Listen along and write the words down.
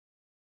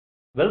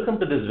Welcome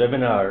to this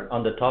webinar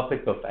on the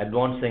topic of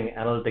advancing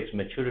analytics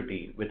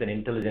maturity with an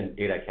intelligent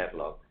data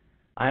catalog.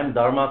 I am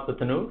Dharma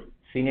Kuthanur,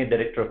 Senior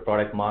Director of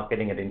Product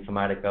Marketing at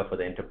Informatica for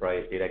the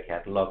Enterprise Data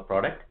Catalog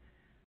product.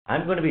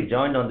 I'm going to be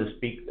joined on this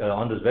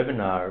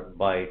webinar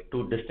by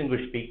two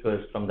distinguished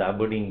speakers from the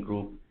Aberdeen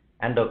Group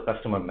and our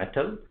customer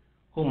Metal,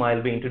 whom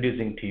I'll be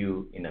introducing to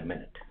you in a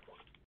minute.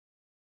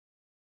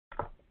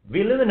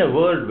 We live in a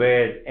world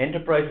where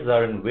enterprises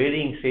are in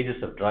varying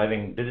stages of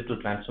driving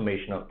digital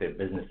transformation of their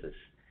businesses.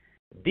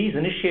 These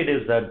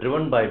initiatives are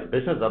driven by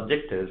business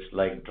objectives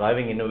like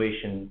driving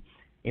innovation,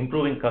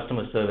 improving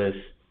customer service,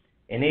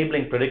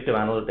 enabling predictive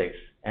analytics,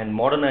 and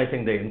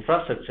modernizing their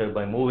infrastructure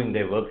by moving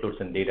their workloads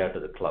and data to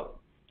the cloud.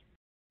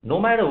 No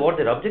matter what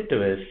their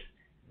objective is,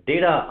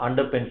 data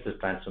underpins this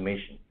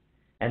transformation,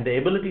 and the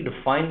ability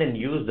to find and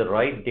use the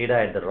right data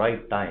at the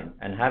right time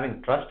and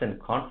having trust and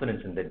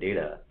confidence in the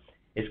data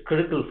is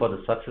critical for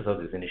the success of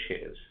these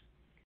initiatives.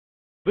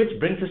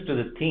 Which brings us to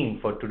the theme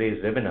for today's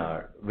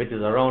webinar, which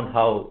is around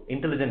how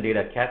intelligent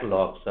data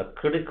catalogs are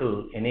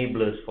critical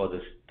enablers for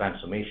this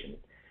transformation.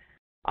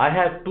 I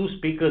have two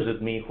speakers with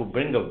me who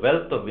bring a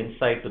wealth of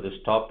insight to this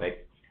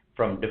topic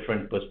from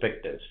different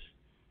perspectives.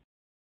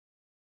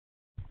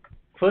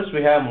 First,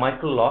 we have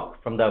Michael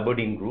Locke from the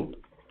Aberdeen Group.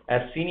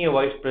 As Senior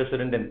Vice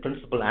President and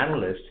Principal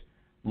Analyst,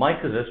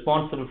 Mike is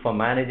responsible for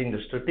managing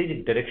the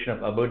strategic direction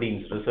of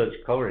Aberdeen's research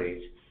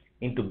coverage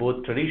into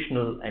both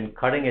traditional and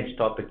cutting-edge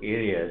topic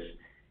areas,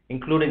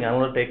 including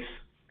analytics,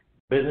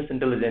 business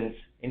intelligence,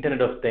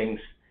 Internet of Things,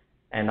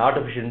 and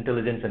artificial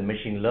intelligence and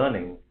machine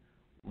learning,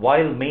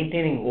 while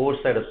maintaining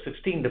oversight of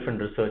 16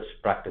 different research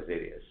practice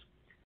areas.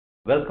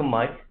 Welcome,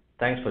 Mike.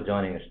 Thanks for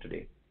joining us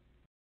today.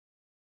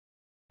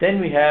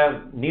 Then we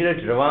have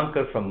Neeraj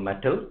Ravankar from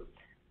Metal.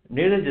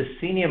 Neeraj is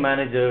Senior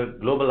Manager,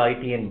 Global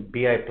IT and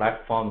BI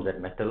Platforms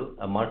at Metal,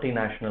 a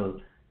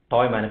multinational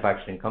toy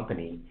manufacturing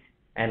company,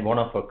 and one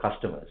of our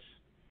customers.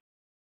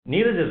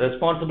 Neeraj is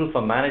responsible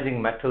for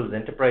managing Metal's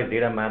enterprise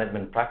data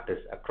management practice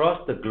across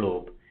the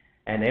globe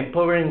and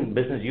empowering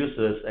business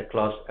users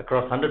across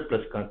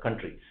 100+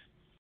 countries.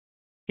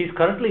 He's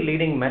currently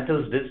leading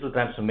Metal's digital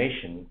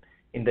transformation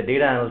in the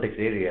data analytics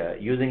area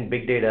using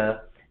big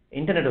data,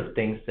 Internet of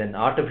Things, and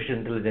artificial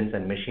intelligence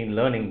and machine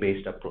learning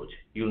based approach.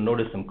 You'll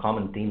notice some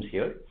common themes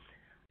here.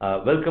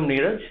 Welcome,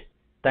 Neeraj.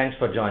 Thanks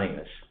for joining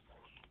us.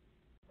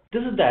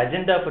 This is the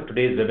agenda for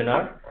today's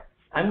webinar.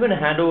 I'm going to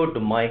hand over to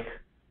Mike,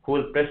 who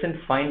will present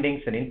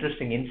findings and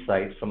interesting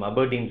insights from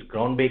Aberdeen's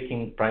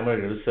groundbreaking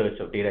primary research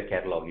of data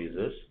catalog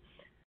users.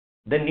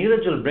 Then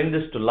Neeraj will bring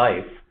this to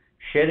life,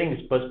 sharing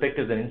his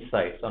perspectives and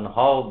insights on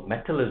how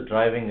Metal is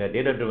driving a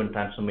data-driven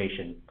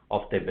transformation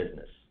of their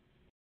business.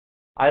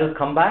 I'll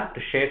come back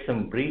to share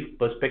some brief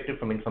perspective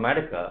from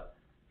Informatica,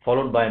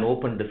 followed by an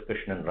open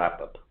discussion and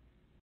wrap-up.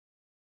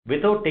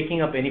 Without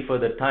taking up any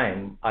further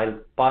time, I'll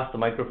pass the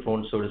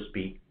microphone, so to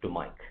speak, to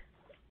Mike.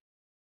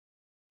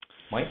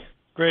 Mike?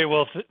 Great.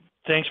 Well,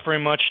 thanks very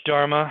much,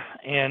 Dharma,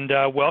 and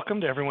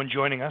welcome to everyone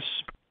joining us.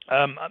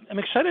 I'm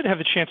excited to have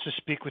the chance to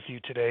speak with you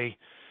today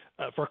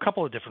for a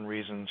couple of different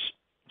reasons.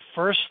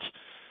 First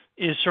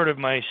is sort of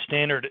my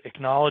standard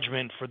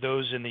acknowledgement for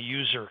those in the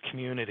user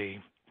community.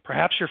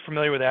 Perhaps you're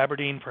familiar with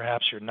Aberdeen,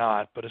 perhaps you're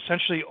not, but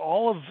essentially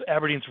all of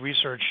Aberdeen's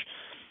research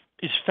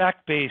is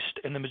fact-based,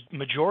 and the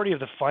majority of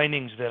the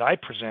findings that I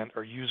present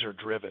are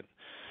user-driven.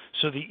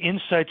 So the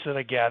insights that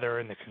I gather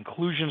and the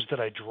conclusions that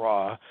I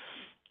draw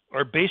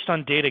are based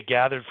on data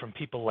gathered from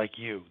people like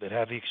you that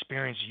have the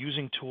experience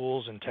using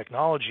tools and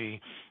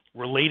technology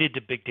related to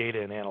big data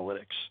and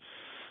analytics.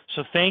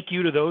 So thank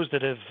you to those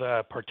that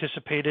have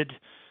participated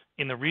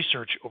in the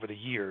research over the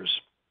years.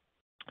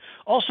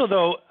 Also,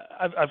 though,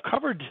 I've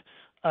covered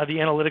the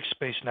analytics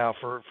space now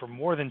for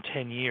more than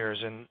 10 years,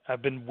 and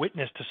I've been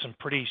witness to some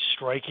pretty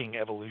striking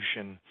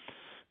evolution,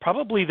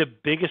 probably the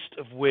biggest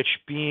of which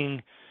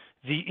being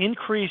the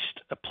increased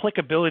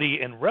applicability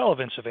and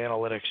relevance of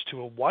analytics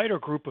to a wider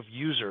group of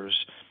users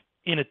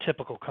in a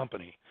typical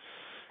company.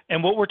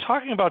 And what we're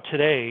talking about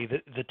today,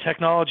 the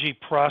technology,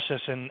 process,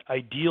 and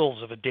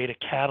ideals of a data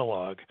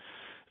catalog,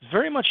 is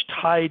very much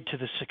tied to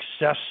the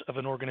success of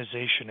an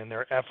organization in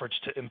their efforts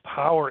to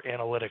empower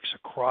analytics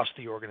across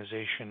the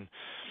organization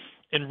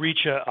and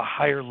reach a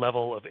higher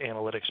level of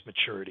analytics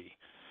maturity.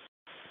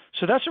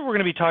 So that's what we're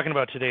going to be talking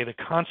about today, the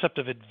concept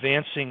of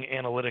advancing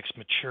analytics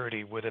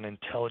maturity with an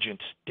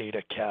intelligent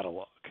data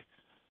catalog.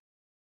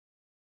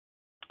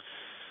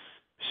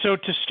 So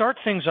to start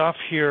things off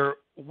here,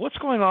 what's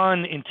going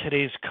on in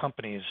today's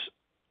companies?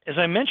 As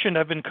I mentioned,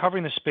 I've been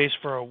covering the space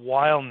for a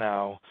while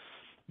now.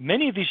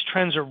 Many of these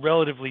trends are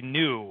relatively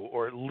new,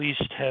 or at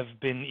least have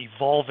been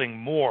evolving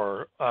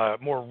more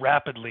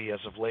rapidly as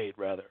of late,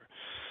 rather.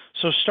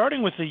 So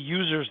starting with the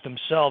users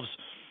themselves,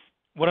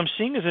 what I'm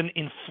seeing is an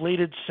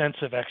inflated sense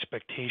of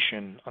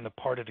expectation on the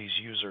part of these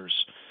users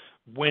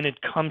when it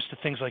comes to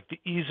things like the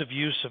ease of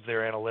use of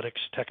their analytics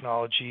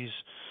technologies,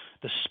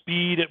 the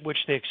speed at which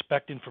they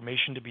expect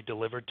information to be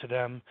delivered to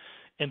them,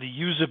 and the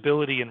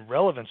usability and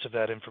relevance of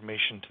that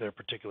information to their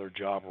particular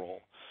job role.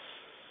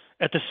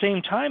 At the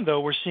same time, though,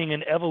 we're seeing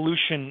an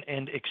evolution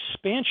and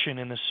expansion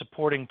in the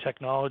supporting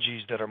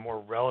technologies that are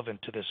more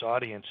relevant to this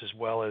audience, as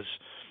well as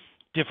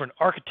different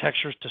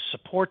architectures to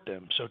support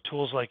them. So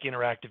tools like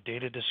interactive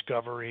data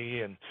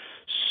discovery and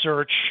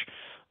search,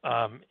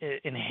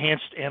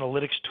 enhanced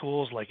analytics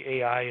tools like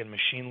AI and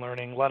machine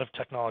learning, a lot of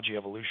technology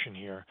evolution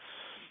here.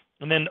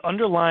 And then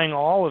underlying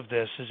all of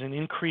this is an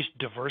increased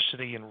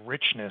diversity and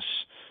richness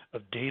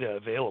of data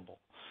available.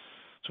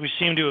 So we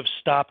seem to have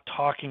stopped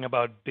talking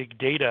about big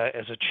data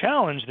as a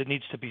challenge that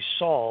needs to be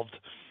solved,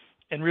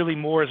 and really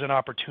more as an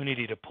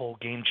opportunity to pull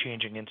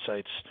game-changing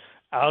insights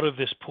out of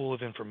this pool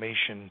of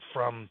information,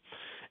 from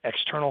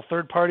external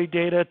third-party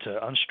data to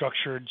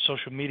unstructured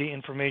social media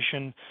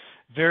information.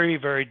 Very,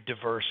 very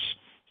diverse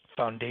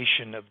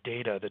foundation of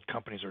data that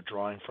companies are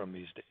drawing from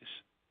these days.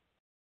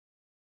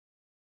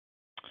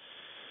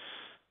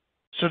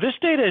 So this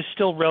data is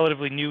still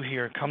relatively new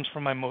here. It comes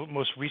from my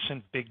most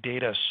recent big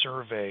data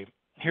survey.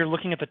 Here,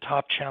 looking at the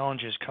top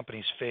challenges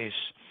companies face,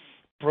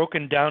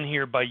 broken down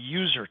here by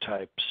user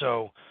type.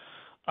 So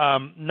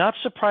not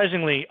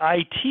surprisingly,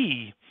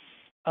 IT,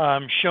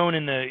 shown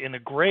in the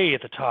gray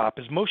at the top,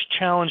 is most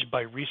challenged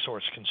by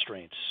resource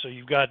constraints. So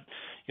you've got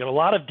a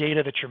lot of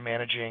data that you're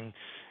managing.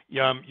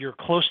 You're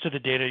close to the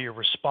data. You're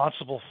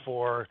responsible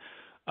for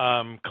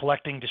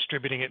collecting,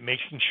 distributing it,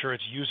 making sure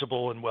it's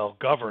usable and well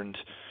governed.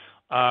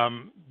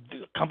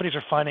 Companies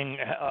are finding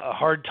a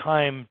hard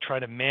time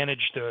trying to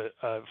manage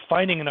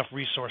finding enough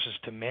resources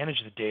to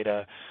manage the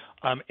data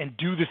and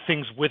do the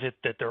things with it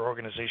that their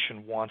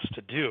organization wants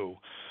to do.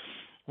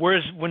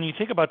 Whereas when you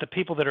think about the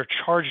people that are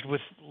charged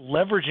with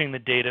leveraging the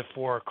data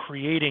for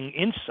creating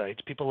insights,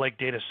 people like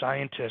data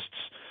scientists,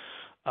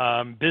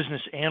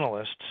 business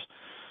analysts,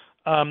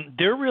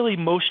 they're really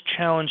most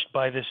challenged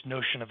by this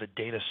notion of the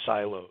data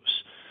silos.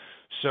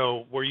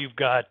 So where you've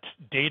got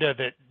data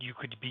that you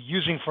could be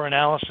using for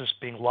analysis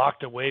being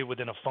locked away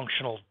within a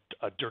functional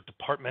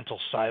departmental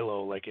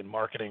silo, like in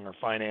marketing or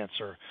finance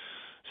or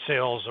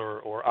sales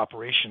or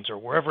operations or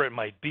wherever it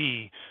might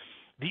be,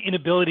 the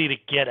inability to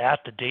get at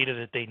the data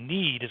that they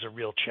need is a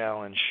real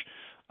challenge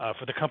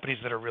for the companies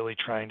that are really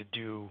trying to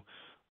do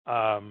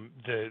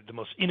the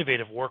most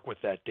innovative work with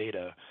that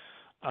data,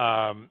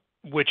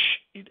 which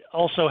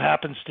also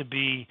happens to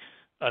be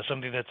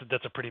something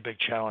that's a pretty big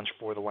challenge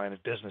for the line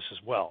of business as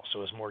well.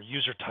 So as more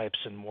user types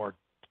and more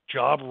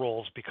job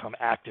roles become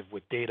active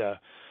with data,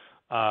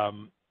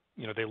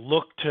 they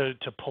look to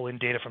pull in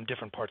data from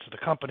different parts of the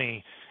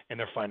company, and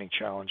they're finding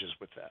challenges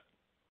with that.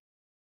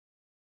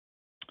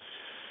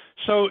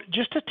 So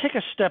just to take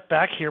a step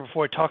back here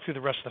before I talk through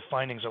the rest of the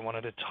findings, I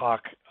wanted to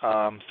talk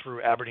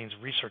through Aberdeen's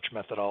research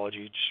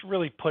methodology, just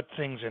really put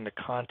things into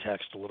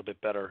context a little bit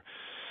better.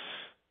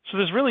 So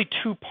there's really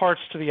two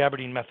parts to the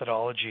Aberdeen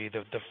methodology.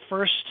 The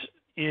first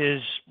is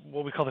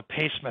what we call the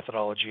PACE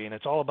methodology, and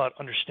it's all about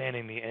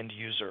understanding the end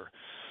user.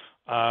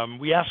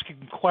 We ask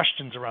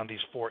questions around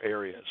these four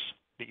areas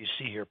that you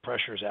see here: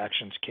 pressures,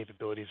 actions,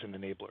 capabilities, and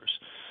enablers.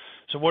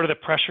 So what are the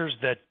pressures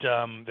that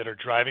are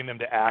driving them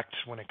to act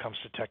when it comes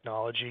to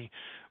technology?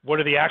 What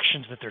are the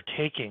actions that they're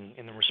taking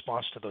in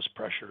response to those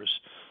pressures?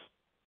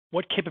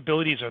 What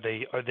capabilities are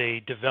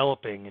they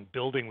developing and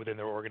building within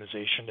their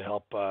organization to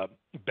help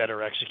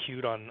better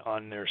execute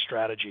on their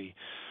strategy?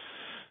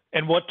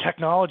 And what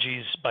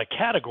technologies by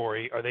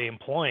category are they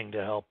employing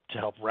to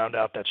help round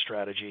out that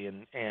strategy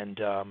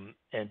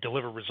and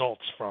deliver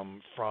results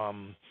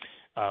from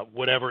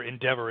whatever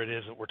endeavor it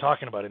is that we're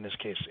talking about, in this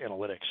case,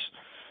 analytics.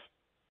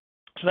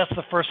 So that's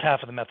the first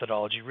half of the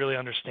methodology, really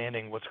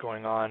understanding what's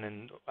going on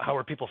and how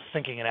are people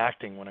thinking and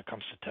acting when it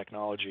comes to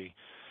technology.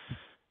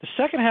 The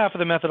second half of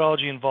the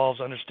methodology involves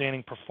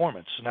understanding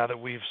performance. So now that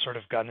we've sort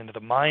of gotten into the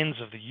minds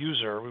of the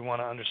user, we want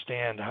to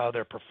understand how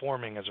they're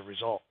performing as a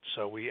result.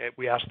 So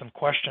we ask them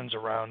questions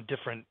around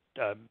different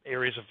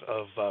areas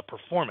of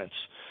performance,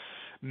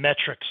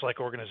 metrics like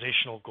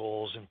organizational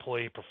goals,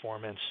 employee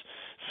performance,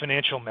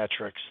 financial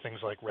metrics,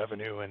 things like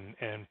revenue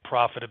and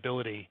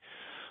profitability.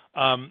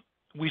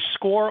 We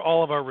score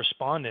all of our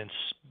respondents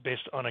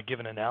based on a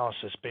given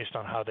analysis, based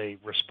on how they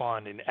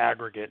respond in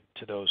aggregate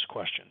to those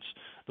questions.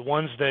 The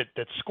ones that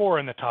score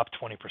in the top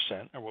 20%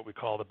 are what we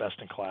call the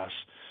best in class.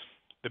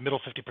 The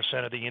middle 50%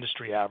 are the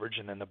industry average,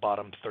 and then the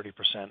bottom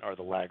 30% are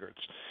the laggards.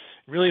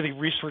 Really, the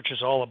research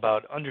is all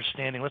about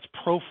understanding, let's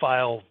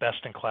profile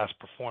best in class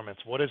performance.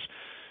 What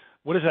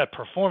does that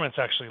performance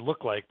actually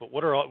look like? But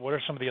what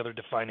are some of the other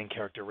defining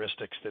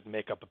characteristics that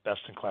make up a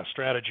best-in-class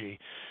strategy,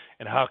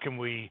 and how can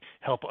we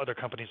help other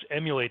companies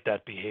emulate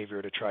that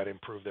behavior to try to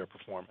improve their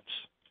performance?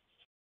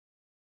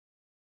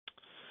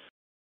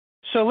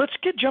 So let's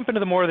jump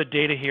into more of the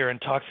data here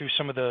and talk through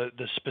some of the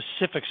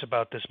specifics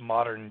about this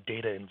modern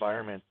data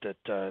environment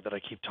that I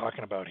keep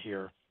talking about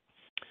here.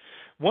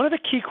 One of the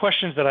key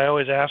questions that I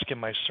always ask in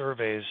my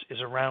surveys is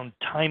around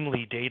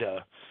timely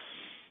data.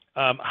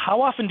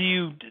 How often do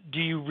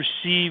you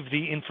receive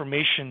the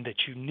information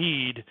that you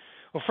need?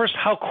 Well, first,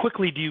 how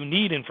quickly do you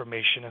need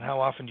information, and how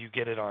often do you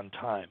get it on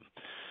time?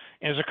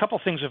 And there's a couple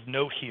things of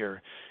note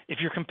here. If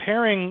you're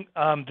comparing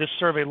this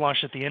survey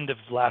launched at the end of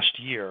last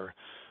year,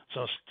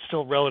 so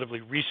still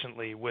relatively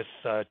recently with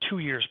 2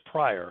 years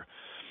prior.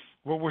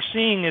 What we're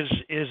seeing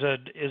is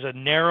a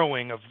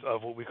narrowing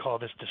of what we call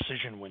this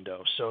decision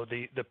window. So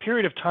the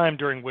period of time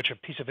during which a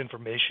piece of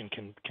information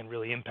can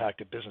really impact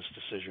a business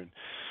decision.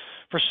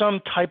 For some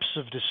types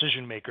of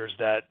decision makers,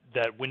 that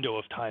window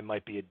of time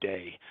might be a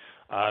day.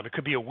 It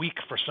could be a week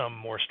for some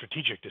more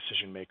strategic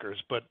decision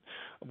makers. But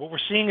what we're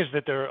seeing is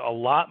that there are a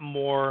lot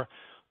more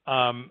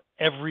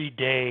every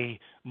day,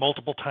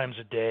 multiple times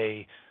a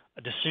day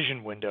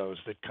decision windows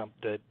that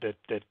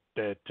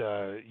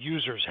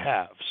users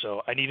have.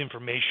 So I need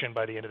information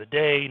by the end of the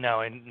day. Now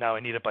I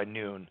need it by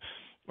noon,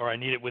 or I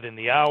need it within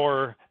the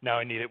hour. Now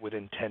I need it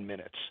within 10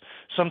 minutes.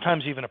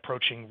 Sometimes even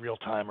approaching real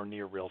time or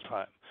near real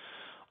time.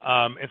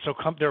 And so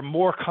there are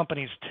more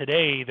companies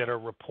today that are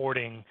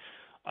reporting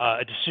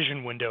a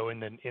decision window in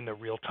the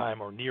real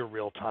time or near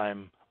real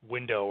time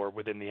window or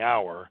within the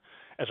hour,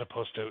 as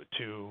opposed to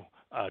 2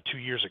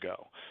 years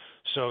ago.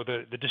 So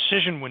the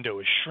decision window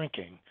is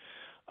shrinking.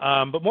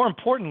 But more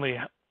importantly,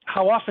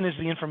 how often is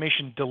the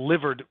information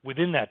delivered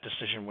within that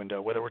decision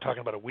window, whether we're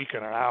talking about a week,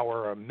 an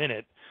hour, or a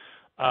minute?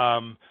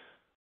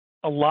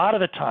 A lot of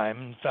the time,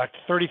 in fact,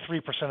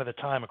 33% of the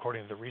time,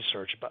 according to the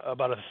research,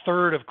 about a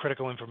third of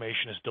critical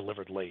information is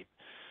delivered late.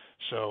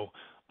 So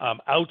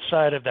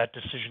outside of that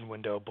decision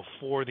window,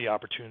 before the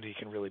opportunity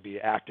can really be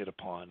acted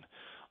upon.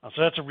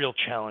 So that's a real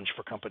challenge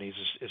for companies,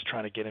 is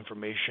trying to get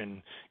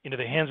information into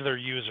the hands of their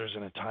users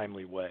in a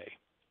timely way.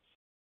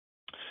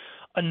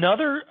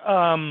 Another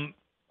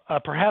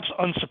perhaps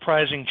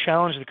unsurprising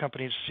challenge that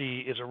companies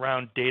see is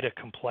around data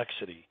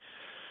complexity.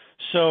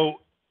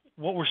 So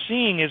what we're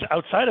seeing is,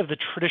 outside of the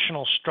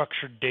traditional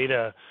structured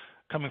data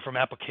coming from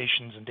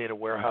applications and data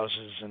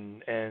warehouses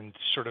and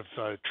sort of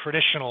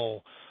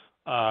traditional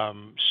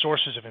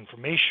sources of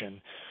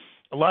information,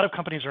 a lot of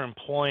companies are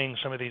employing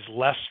some of these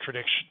less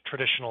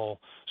traditional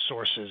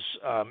sources,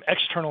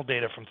 external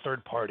data from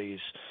third parties,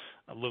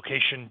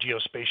 location,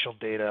 geospatial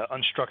data,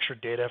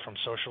 unstructured data from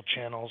social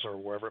channels or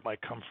wherever it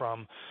might come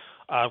from,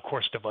 of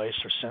course, device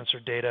or sensor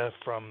data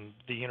from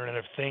the Internet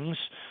of Things.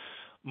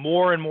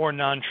 More and more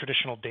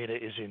non-traditional data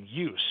is in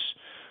use.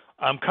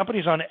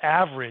 Companies on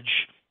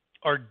average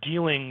are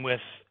dealing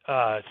with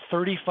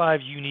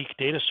 35 unique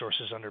data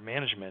sources under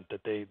management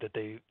that they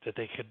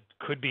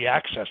could be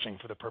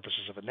accessing for the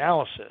purposes of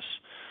analysis.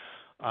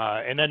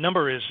 And that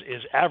number is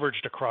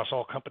averaged across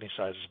all company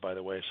sizes, by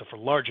the way. So for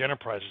large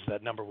enterprises,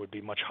 that number would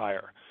be much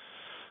higher.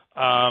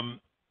 The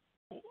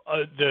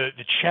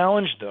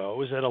challenge,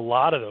 though, is that a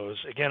lot of those,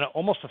 again,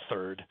 almost a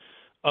third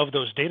of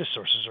those data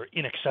sources are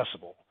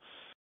inaccessible.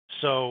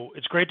 So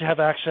it's great to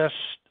have access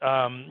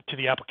to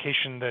the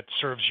application that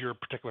serves your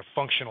particular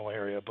functional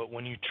area, but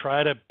when you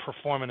try to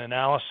perform an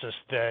analysis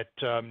that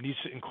needs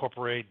to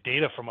incorporate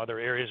data from other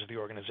areas of the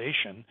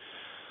organization,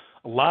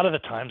 a lot of the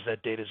times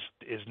that data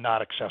is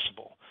not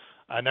accessible.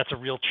 And that's a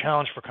real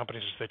challenge for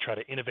companies as they try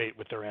to innovate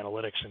with their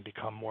analytics and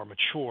become more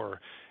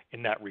mature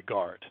in that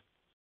regard.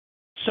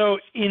 So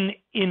in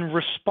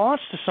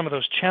response to some of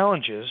those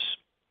challenges,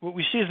 what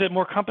we see is that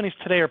more companies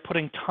today are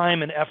putting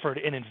time and effort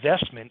and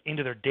investment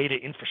into their data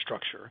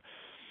infrastructure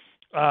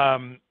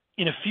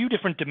in a few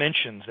different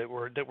dimensions that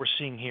we're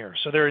seeing here.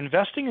 So they're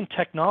investing in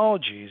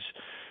technologies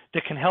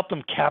that can help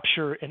them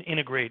capture and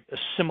integrate,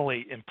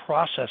 assimilate, and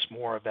process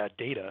more of that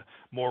data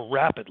more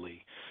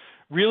rapidly,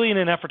 really in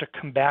an effort to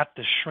combat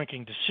the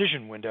shrinking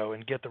decision window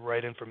and get the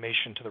right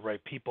information to the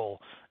right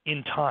people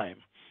in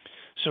time.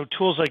 So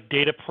tools like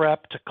data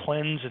prep to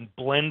cleanse and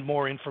blend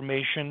more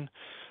information.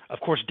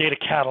 Of course, data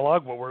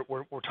catalog, what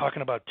we're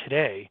talking about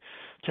today,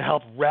 to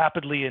help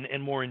rapidly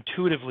and more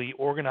intuitively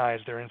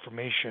organize their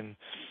information,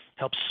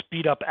 help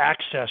speed up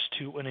access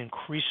to an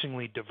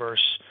increasingly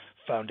diverse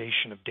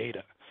foundation of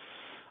data.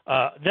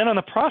 Then on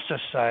the process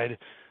side,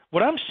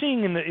 what I'm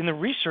seeing in the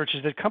research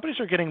is that companies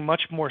are getting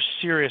much more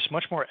serious,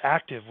 much more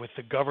active with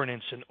the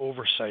governance and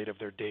oversight of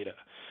their data.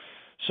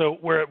 So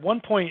where at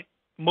one point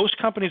most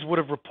companies would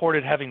have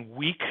reported having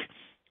weak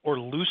or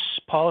loose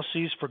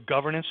policies for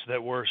governance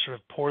that were sort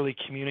of poorly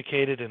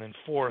communicated and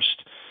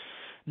enforced,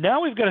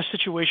 now we've got a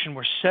situation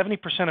where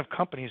 70% of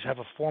companies have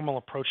a formal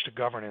approach to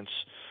governance,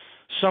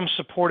 some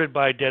supported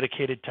by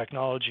dedicated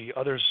technology,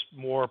 others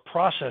more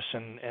process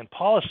and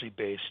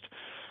policy-based,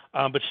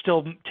 but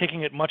still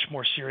taking it much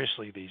more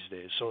seriously these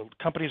days. So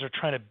companies are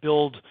trying to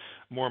build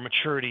more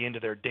maturity into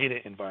their data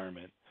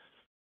environment.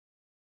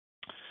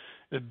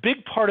 The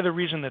big part of the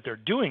reason that they're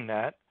doing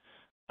that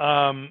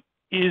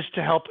is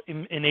to help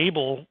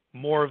enable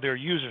more of their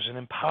users and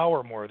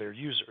empower more of their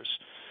users.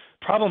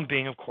 Problem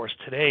being, of course,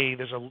 today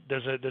there's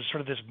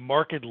sort of this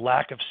marked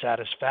lack of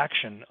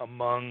satisfaction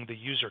among the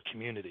user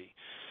community.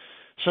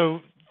 So,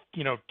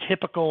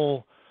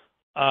 typical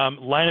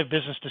line of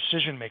business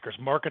decision makers,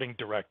 marketing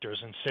directors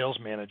and sales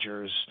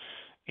managers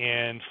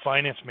and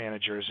finance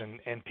managers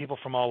and people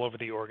from all over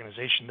the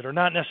organization that are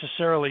not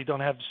necessarily,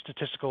 don't have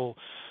statistical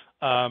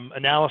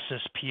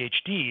analysis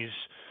PhDs,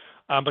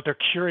 but they're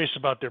curious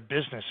about their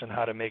business and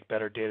how to make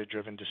better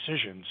data-driven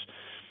decisions.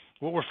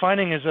 What we're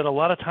finding is that a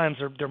lot of times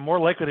they're more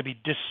likely to be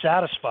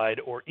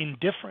dissatisfied or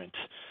indifferent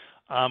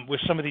with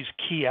some of these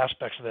key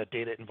aspects of that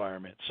data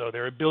environment. So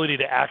their ability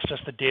to access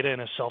the data in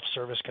a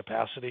self-service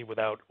capacity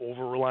without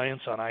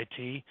over-reliance on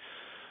IT,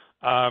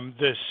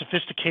 the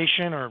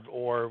sophistication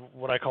or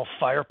what I call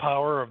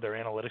firepower of their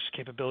analytics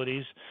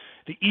capabilities,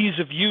 the ease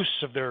of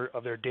use of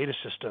their data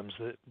systems,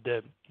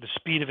 the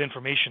speed of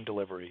information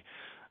delivery,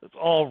 it's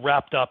all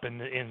wrapped up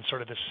in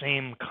sort of the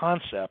same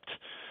concept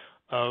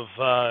of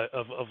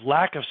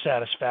lack of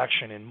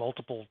satisfaction in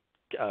multiple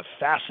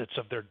facets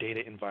of their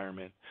data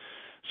environment.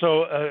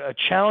 So a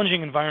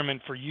challenging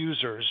environment for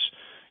users,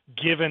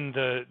 given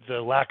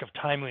the lack of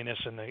timeliness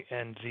and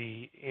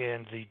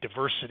the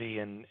diversity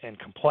and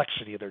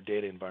complexity of their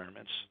data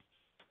environments.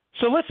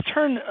 So let's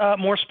turn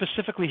more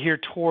specifically here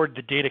toward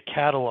the data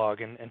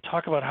catalog and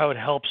talk about how it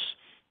helps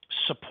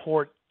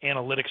support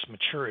analytics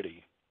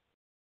maturity.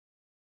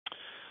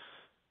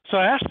 So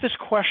I asked this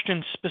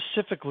question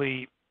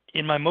specifically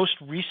in my most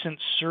recent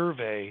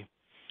survey.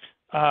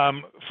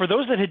 For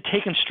those that had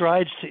taken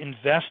strides to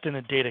invest in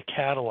a data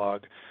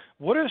catalog,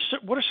 what are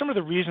some of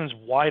the reasons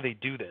why they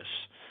do this?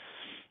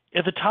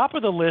 At the top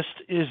of the list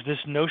is this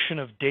notion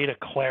of data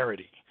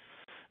clarity.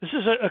 This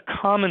is a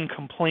common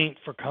complaint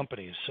for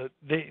companies. So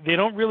they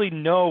don't really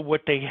know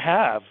what they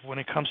have when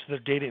it comes to their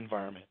data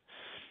environment.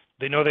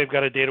 They know they've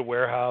got a data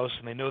warehouse,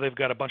 and they know they've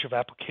got a bunch of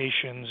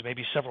applications,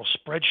 maybe several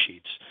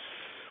spreadsheets.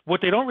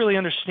 What they don't really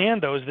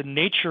understand, though, is the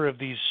nature of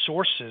these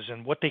sources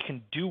and what they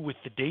can do with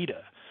the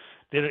data.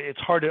 It's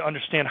hard to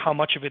understand how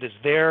much of it is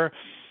there.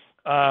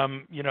 They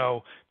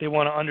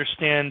want to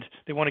understand,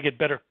 they want to get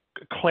better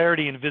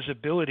clarity and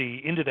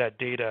visibility into that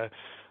data.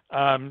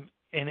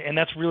 And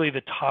that's really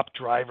the top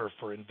driver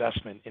for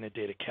investment in a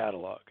data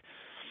catalog.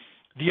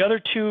 The other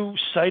two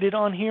cited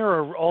on here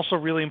are also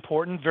really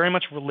important, very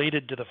much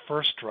related to the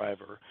first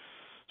driver.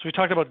 So we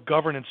talked about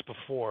governance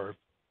before.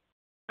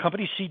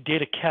 Companies see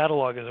data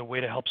catalog as a way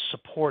to help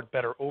support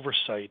better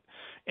oversight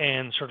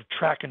and sort of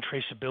track and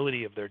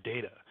traceability of their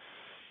data.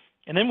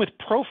 And then with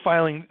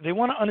profiling, they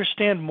want to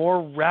understand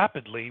more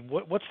rapidly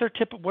what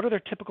are their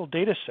typical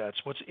data sets,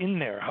 what's in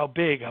there, how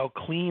big, how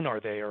clean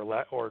are they or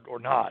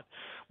not,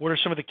 what are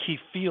some of the key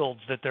fields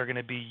that they're going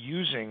to be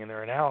using in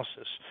their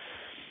analysis.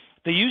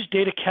 They use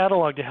data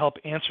catalog to help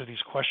answer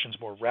these questions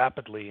more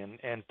rapidly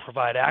and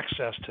provide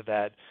access to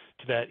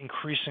that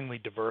increasingly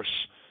diverse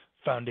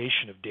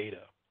foundation of data.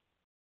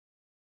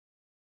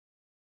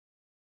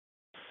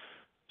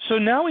 So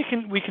now we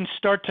can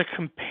start to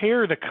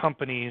compare the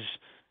companies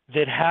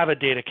that have a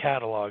data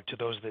catalog to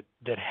those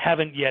that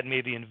haven't yet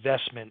made the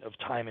investment of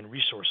time and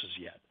resources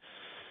yet.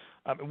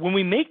 When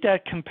we make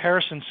that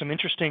comparison, some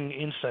interesting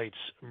insights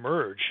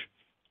emerge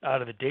out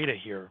of the data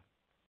here.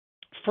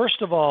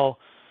 First of all,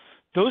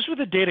 those with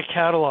a data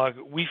catalog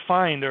we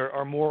find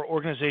are more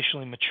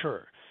organizationally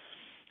mature.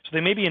 So they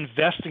may be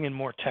investing in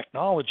more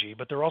technology,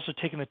 but they're also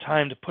taking the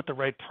time to put the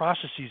right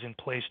processes in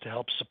place to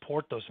help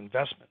support those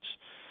investments.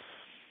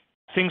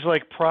 Things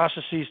like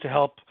processes to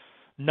help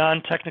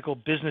non-technical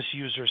business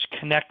users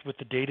connect with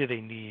the data they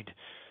need,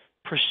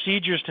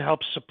 procedures to help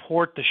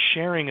support the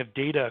sharing of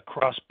data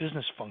across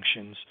business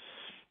functions,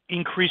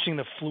 increasing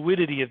the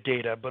fluidity of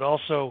data, but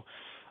also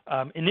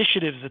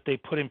initiatives that they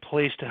put in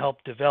place to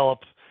help develop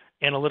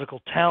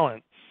analytical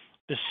talent,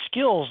 the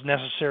skills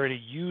necessary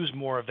to use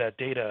more of that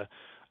data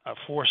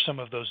for some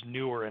of those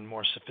newer and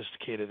more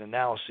sophisticated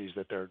analyses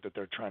that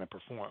they're trying to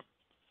perform.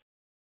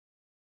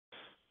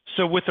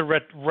 So with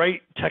the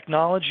right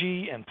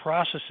technology and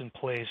process in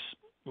place,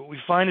 what we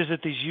find is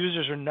that these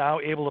users are now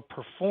able to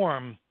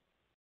perform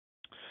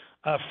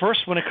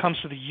first when it comes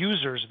to the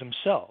users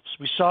themselves.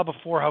 We saw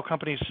before how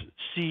companies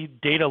see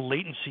data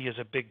latency as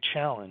a big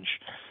challenge.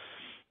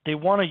 They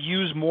want to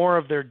use more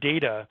of their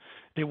data.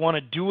 They want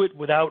to do it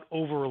without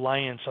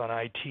over-reliance on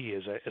IT,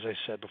 as I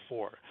said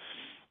before.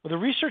 Well, the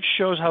research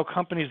shows how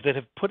companies that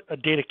have put a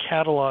data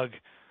catalog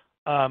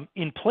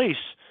in place,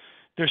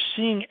 they're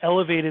seeing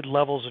elevated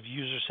levels of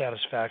user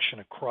satisfaction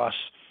across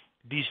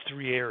these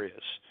three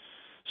areas.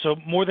 So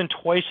more than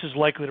twice as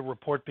likely to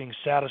report being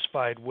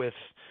satisfied with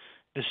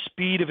the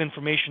speed of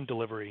information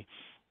delivery,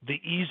 the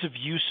ease of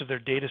use of their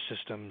data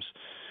systems,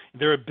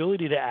 their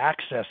ability to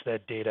access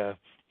that data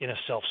in a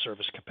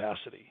self-service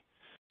capacity.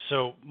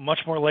 So much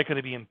more likely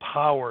to be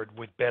empowered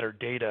with better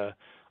data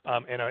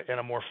and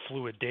a more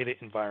fluid data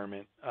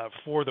environment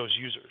for those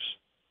users.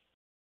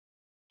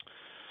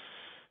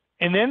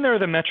 And then there are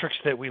the metrics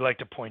that we like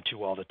to point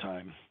to all the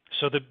time.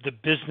 So the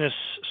business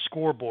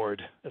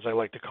scoreboard, as I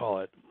like to call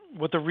it.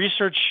 What the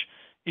research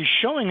is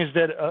showing is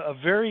that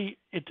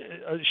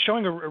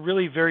showing a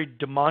really very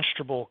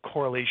demonstrable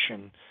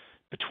correlation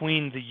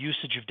between the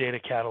usage of data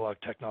catalog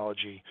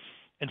technology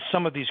and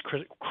some of these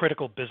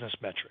critical business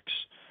metrics.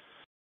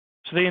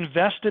 So they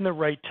invest in the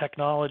right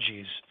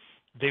technologies.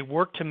 They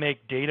work to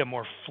make data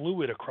more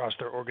fluid across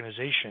their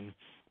organization,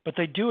 but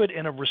they do it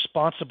in a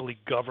responsibly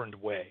governed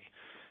way.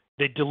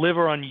 They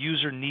deliver on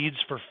user needs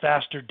for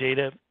faster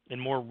data and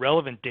more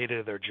relevant data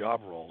to their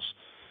job roles.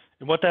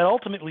 And what that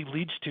ultimately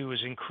leads to is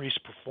increased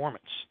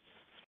performance.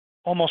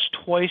 Almost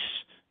twice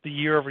the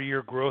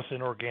year-over-year growth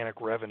in organic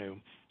revenue,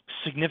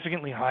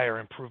 significantly higher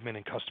improvement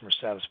in customer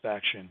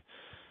satisfaction,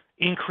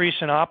 increase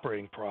in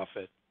operating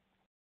profit,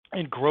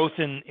 and growth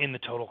in the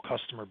total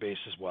customer base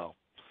as well.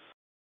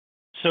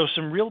 So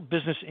some real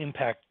business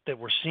impact that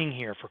we're seeing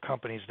here for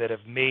companies that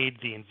have made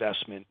the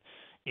investment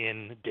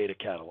in data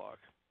catalog.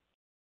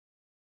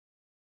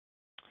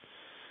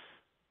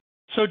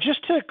 So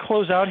just to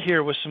close out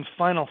here with some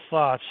final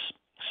thoughts,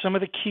 some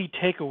of the key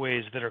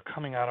takeaways that are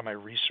coming out of my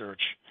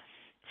research.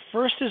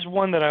 First is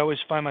one that I always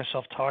find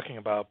myself talking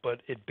about,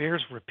 but it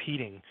bears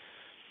repeating.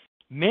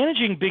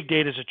 Managing big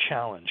data is a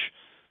challenge,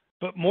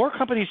 but more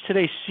companies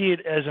today see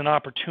it as an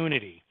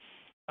opportunity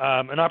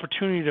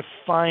to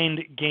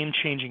find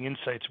game-changing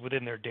insights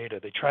within their data.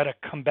 They try to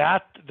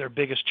combat their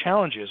biggest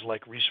challenges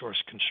like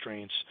resource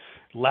constraints,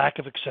 lack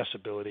of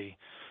accessibility,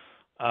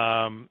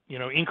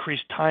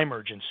 increased time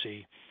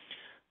urgency.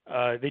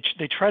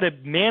 They try to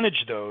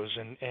manage those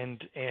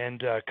and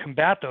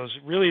combat those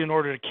really in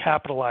order to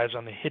capitalize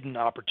on the hidden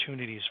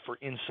opportunities for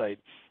insight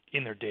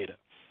in their data.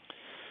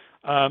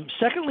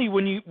 Secondly,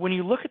 when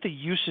you look at the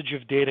usage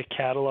of data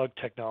catalog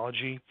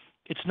technology,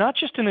 it's not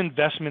just an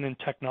investment in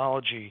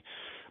technology,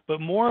 but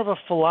more of a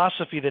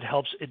philosophy that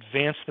helps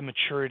advance the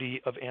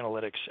maturity of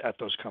analytics at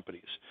those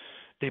companies.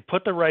 They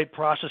put the right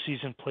processes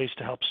in place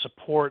to help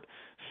support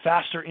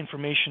faster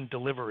information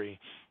delivery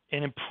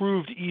and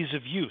improved ease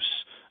of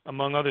use,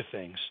 among other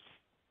things.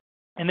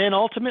 And then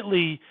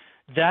ultimately,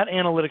 that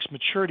analytics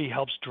maturity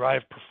helps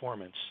drive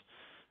performance.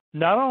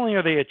 Not only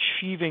are they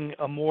achieving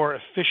a more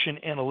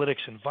efficient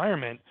analytics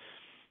environment,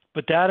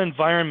 but that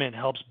environment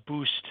helps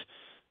boost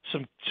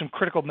some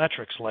critical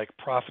metrics like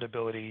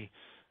profitability,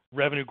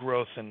 revenue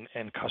growth,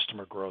 and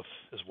customer growth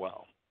as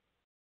well.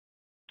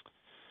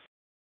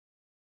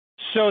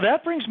 So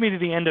that brings me to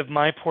the end of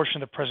my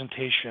portion of the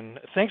presentation.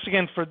 Thanks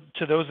again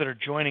to those that are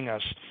joining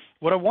us.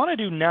 What I want to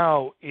do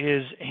now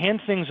is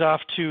hand things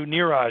off to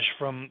Neeraj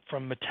from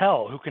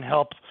Mattel, who can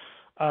help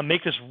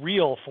make this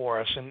real for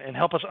us and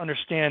help us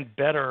understand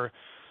better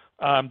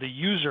the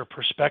user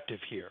perspective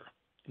here.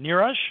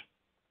 Neeraj?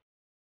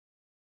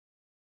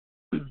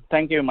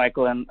 Thank you,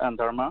 Michael and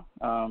Dharma.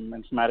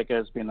 Informatica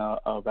has been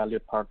a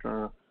valued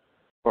partner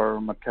for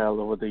Mattel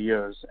over the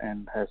years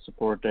and has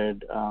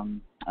supported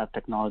our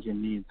technology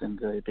needs in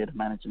the data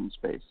management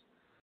space.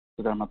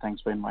 So Dharma,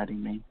 thanks for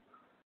inviting me.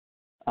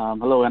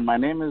 Hello, and my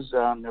name is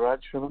Neeraj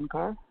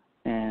Shravankar,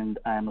 and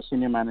I am a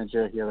senior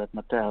manager here at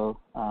Mattel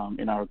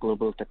in our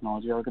global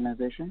technology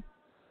organization.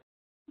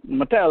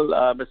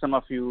 Mattel, as some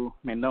of you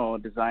may know,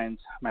 designs,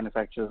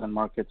 manufactures, and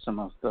markets some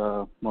of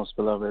the most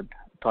beloved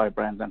toy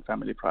brands and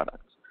family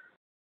products.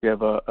 We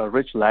have a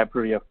rich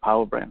library of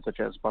power brands such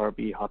as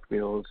Barbie, Hot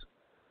Wheels,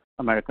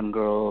 American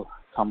Girl,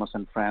 Thomas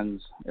and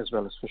Friends, as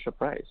well as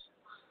Fisher-Price.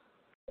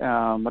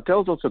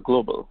 Mattel is also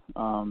global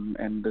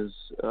and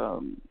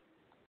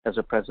has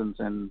a presence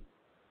in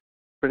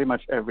pretty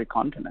much every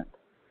continent.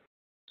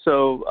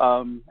 So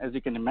as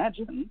you can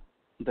imagine,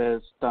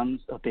 there's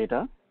tons of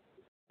data,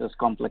 there's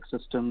complex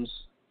systems,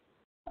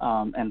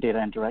 and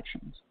data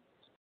interactions.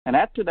 And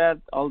add to that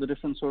all the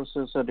different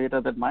sources of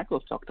data that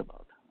Michael's talked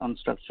about,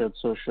 unstructured,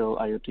 social,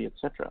 IoT,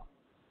 etc.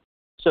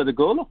 So the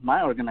goal of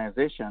my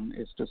organization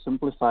is to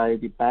simplify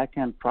the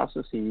back-end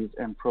processes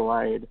and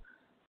provide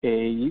a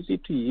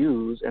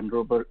easy-to-use and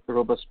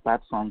robust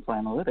platform for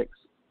analytics.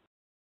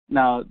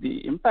 Now,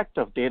 the impact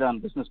of data on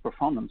business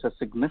performance has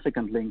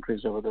significantly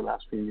increased over the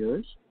last few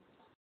years.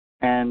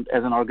 And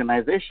as an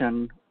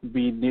organization,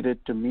 we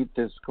needed to meet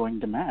this growing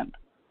demand.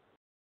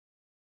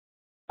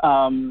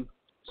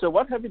 So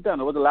what have we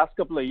done? Over the last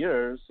couple of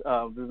years,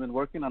 we've been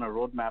working on a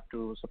roadmap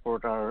to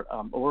support our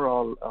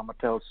overall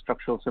Mattel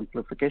structural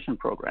simplification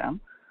program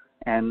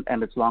and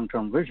its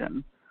long-term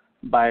vision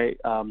by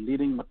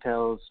leading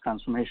Mattel's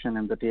transformation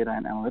in the data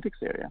and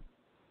analytics area.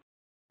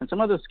 And some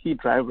of those key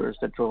drivers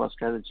that drove our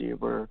strategy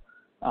were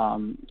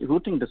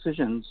routing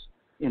decisions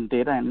in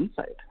data and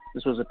insight.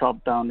 This was a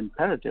top-down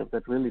imperative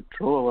that really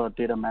drove our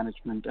data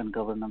management and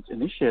governance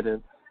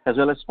initiative, as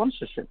well as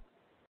sponsorship.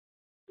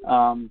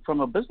 From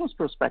a business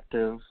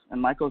perspective,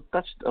 and Michael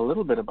touched a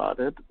little bit about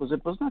it,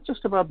 it was not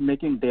just about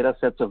making data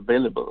sets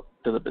available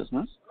to the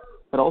business,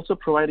 but also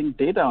providing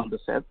data on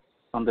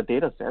the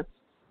data sets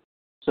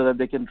so that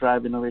they can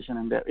drive innovation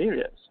in their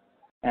areas.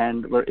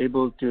 And we're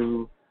able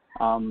to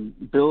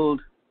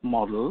build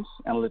models,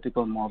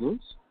 analytical models,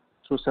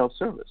 through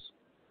self-service.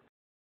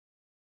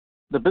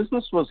 The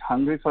business was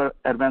hungry for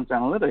advanced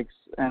analytics,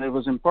 and it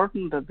was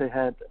important that they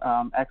had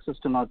access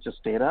to not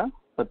just data,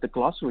 but the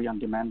glossary on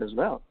demand as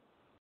well.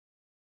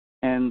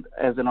 And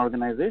as an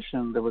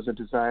organization, there was a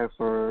desire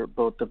for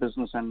both the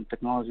business and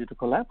technology to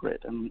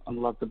collaborate and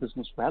unlock the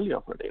business value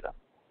of our data.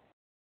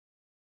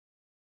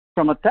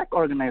 From a tech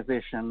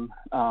organization,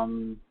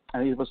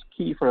 it was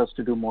key for us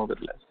to do more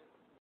with less.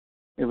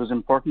 It was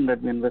important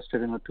that we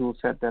invested in a tool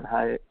set that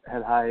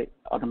had high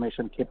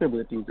automation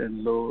capabilities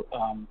and low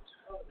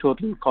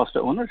total cost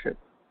of ownership.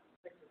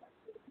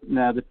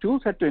 Now, the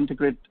tools had to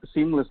integrate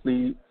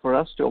seamlessly for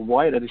us to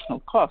avoid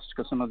additional costs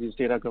because some of these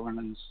data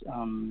governance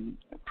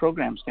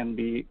programs can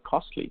be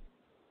costly.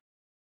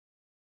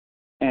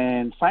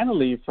 And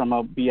finally, from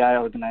a BI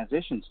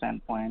organization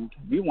standpoint,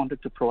 we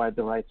wanted to provide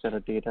the right set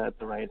of data at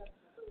the right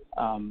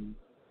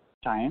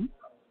time.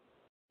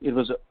 It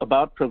was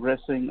about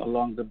progressing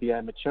along the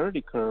BI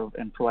maturity curve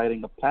and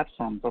providing a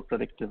platform for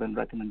predictive and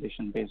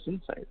recommendation-based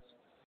insights.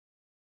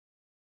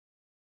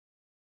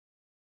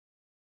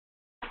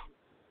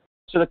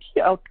 So the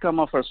key outcome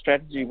of our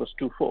strategy was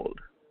twofold.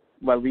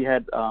 While we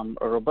had a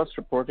robust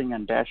reporting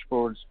and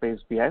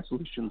dashboards-based BI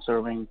solution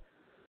serving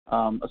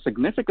a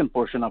significant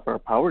portion of our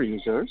power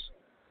users,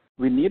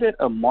 we needed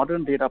a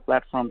modern data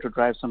platform to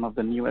drive some of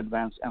the new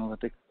advanced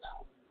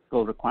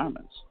analytical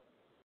requirements.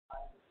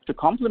 To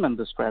complement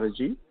this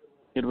strategy,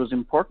 it was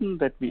important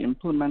that we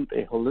implement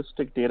a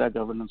holistic data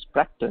governance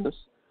practice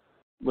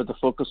with a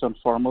focus on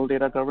formal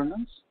data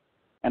governance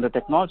and a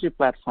technology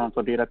platform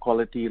for data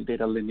quality,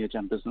 data lineage,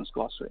 and business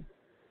glossary.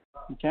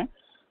 Okay,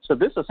 so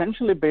this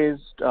essentially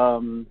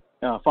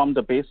formed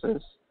the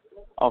basis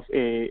of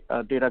a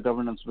data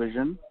governance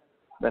vision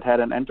that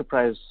had an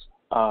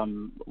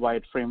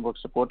enterprise-wide framework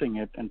supporting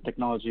it and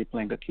technology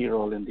playing a key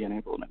role in the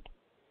enablement.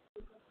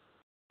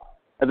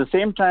 At the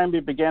same time, we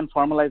began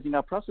formalizing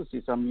our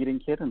processes, our meeting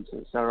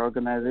cadences, our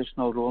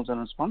organizational roles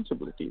and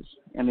responsibilities,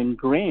 and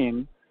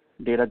ingrain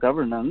data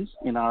governance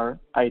in our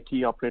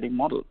IT operating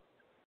model.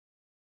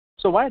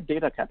 So why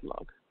data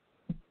catalog?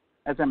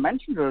 As I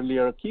mentioned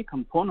earlier, a key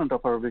component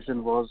of our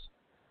vision was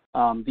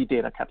the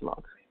data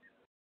catalog.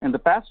 In the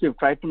past, we've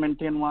tried to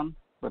maintain one,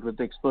 but with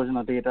the explosion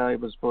of data, it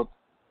was both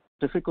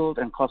difficult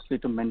and costly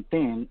to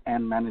maintain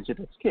and manage it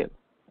at scale.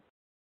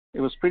 It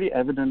was pretty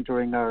evident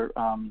during our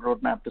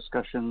roadmap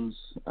discussions,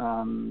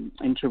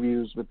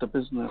 interviews with the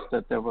business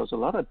that there was a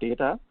lot of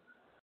data,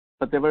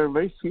 but there were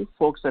very few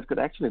folks that could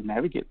actually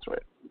navigate through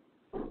it.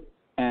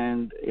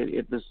 And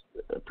it was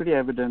pretty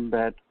evident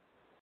that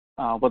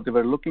what they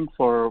were looking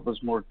for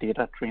was more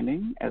data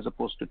training as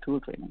opposed to tool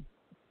training.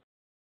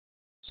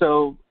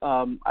 So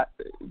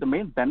the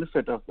main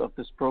benefit of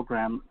this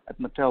program at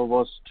Mattel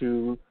was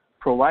to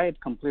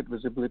provide complete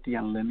visibility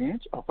and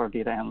lineage of our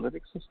data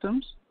analytics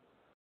systems.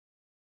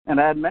 And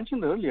I had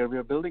mentioned earlier, we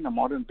are building a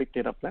modern big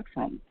data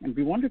platform, and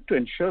we wanted to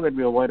ensure that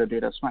we avoid a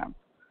data swamp.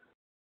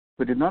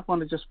 We did not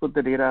want to just put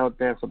the data out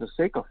there for the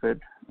sake of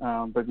it,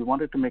 but we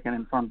wanted to make an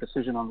informed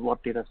decision on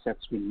what data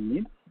sets we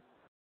need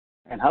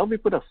and how we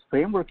put a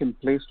framework in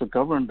place to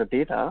govern the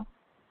data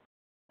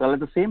while at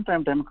the same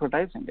time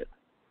democratizing it.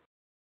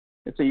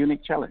 It's a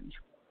unique challenge.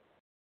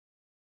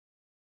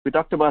 We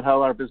talked about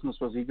how our business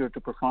was eager to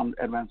perform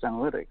advanced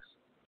analytics.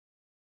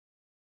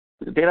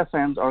 The data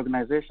science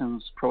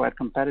organizations provide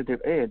competitive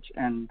edge,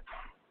 and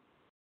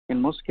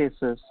in most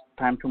cases,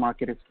 time to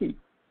market is key.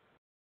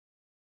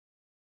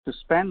 To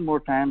spend more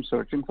time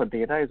searching for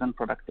data is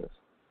unproductive.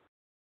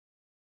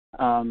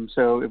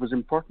 So it was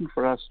important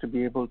for us to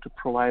be able to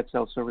provide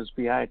self-service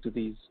BI to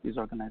these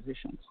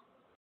organizations.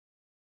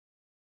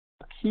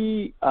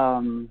 Key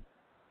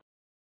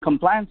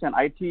compliance and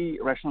IT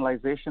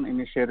rationalization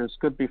initiatives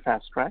could be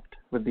fast-tracked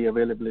with the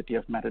availability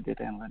of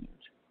metadata and lineage.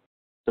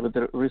 So with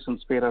the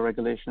recent SPADA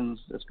regulations,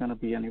 there's going to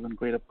be an even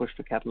greater push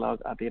to catalog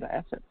our data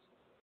assets.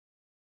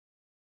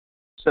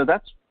 So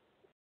that's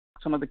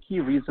some of the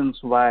key reasons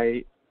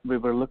why we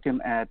were looking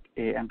at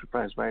an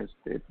enterprise-wide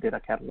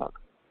data catalog.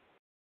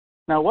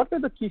 Now, what were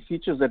the key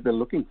features that we're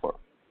looking for?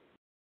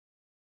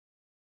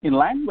 In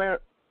line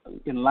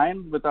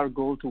with our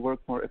goal to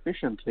work more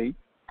efficiently,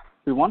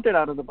 we wanted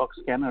out-of-the-box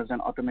scanners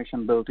and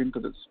automation built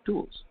into these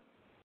tools.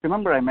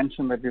 Remember, I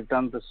mentioned that we've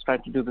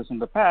tried to do this in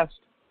the past,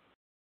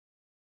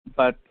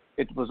 but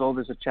it was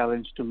always a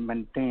challenge to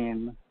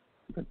maintain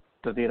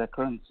the data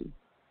currency.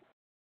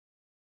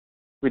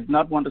 We did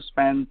not want to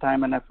spend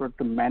time and effort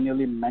to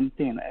manually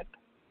maintain it.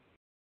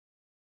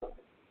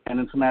 And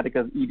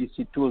Informatica's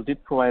EDC tool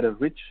did provide a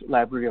rich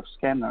library of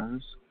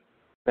scanners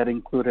that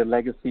included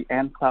legacy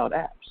and cloud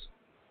apps.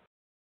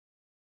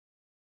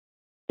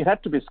 It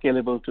had to be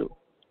scalable too,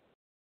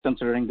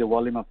 considering the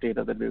volume of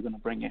data that we were going to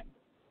bring in.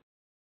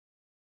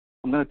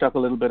 I'm going to talk a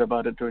little bit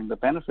about it during the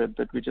benefit,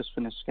 but we just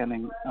finished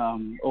scanning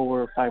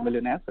over 5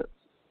 million assets.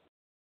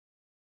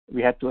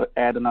 We had to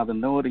add another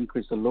node,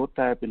 increase the load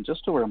type in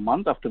just over a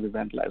month after we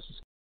went live.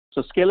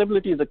 So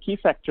scalability is a key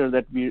factor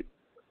that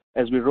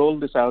as we roll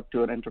this out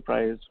to an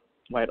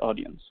enterprise-wide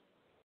audience.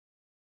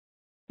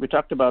 We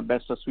talked about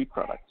best of suite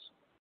products.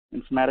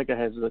 Informatica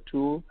has the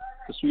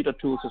suite of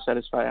tools to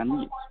satisfy our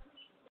needs.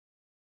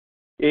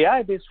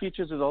 AI-based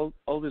features is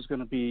always going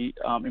to be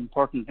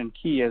important and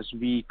key as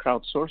we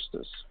crowdsource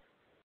this.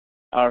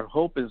 Our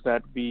hope is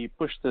that we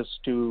push this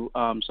to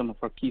some of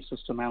our key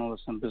system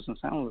analysts and business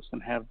analysts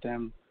and have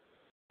them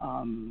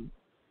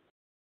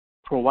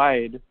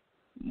provide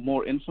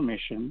more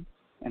information,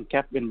 and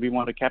we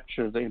want to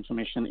capture the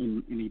information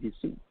in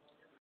EDC.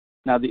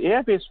 Now, the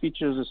AI-based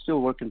features is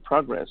still work in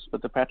progress,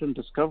 but the pattern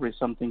discovery is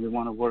something we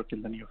want to work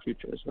in the near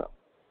future as well.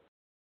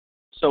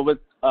 So with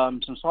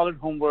some solid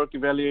homework,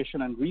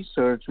 evaluation, and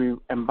research, we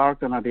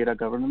embarked on our data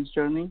governance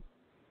journey.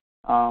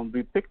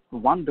 We picked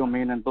one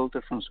domain and built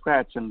it from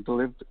scratch and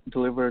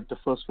delivered the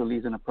first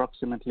release in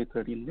approximately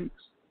 13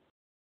 weeks.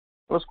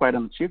 It was quite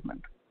an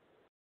achievement.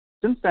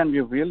 Since then,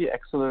 we've really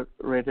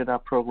accelerated our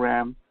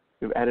program.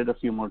 We've added a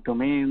few more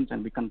domains,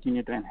 and we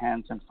continue to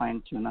enhance and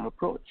fine-tune our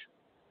approach.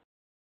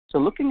 So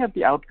looking at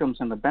the outcomes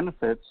and the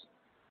benefits,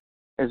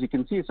 as you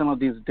can see, some of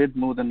these did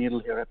move the needle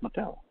here at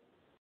Mattel.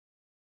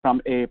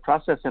 From a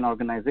process and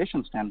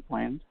organization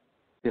standpoint,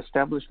 the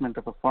establishment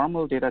of a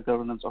formal data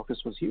governance office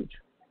was huge.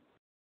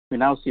 We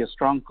now see a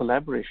strong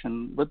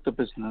collaboration with the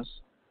business,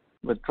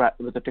 with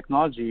the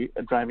technology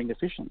driving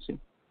efficiency.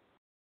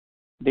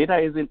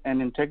 Data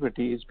and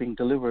integrity is being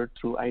delivered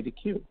through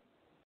IDQ,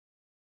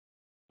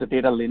 the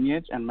data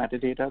lineage and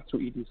metadata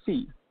through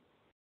EDC,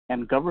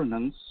 and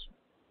governance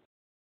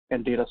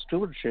and data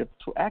stewardship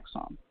through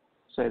Axon.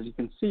 So as you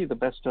can see, the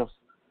best of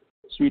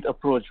suite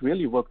approach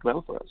really worked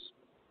well for us.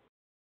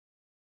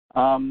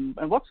 And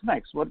what's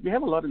next? We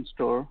have a lot in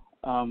store.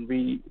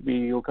 We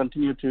will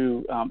continue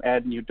to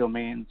add new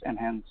domains,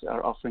 enhance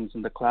our offerings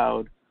in the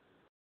cloud,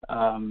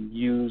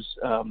 use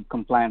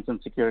compliance and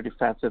security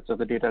facets of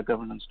the data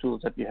governance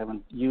tools that we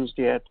haven't used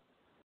yet.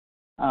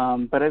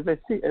 But as I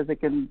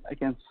can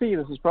see,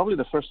 this is probably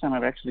the first time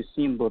I've actually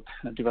seen both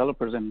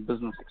developers and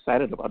business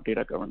excited about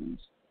data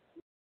governance.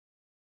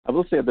 I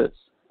will say this,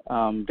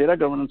 data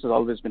governance has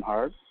always been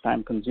hard,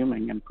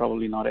 time-consuming, and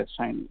probably not as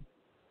shiny.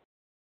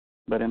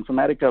 But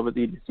Informatica with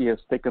EDC has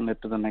taken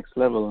it to the next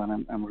level,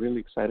 and I'm really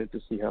excited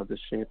to see how this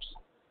shapes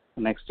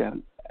the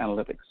next-gen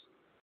analytics.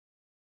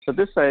 So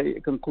this, I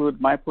conclude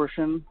my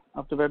portion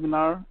of the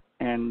webinar,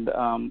 and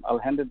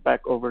I'll hand it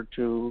back over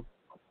to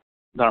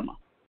Dharma.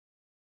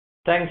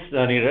 Thanks,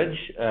 Neeraj,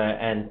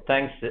 and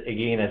thanks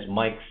again, as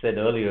Mike said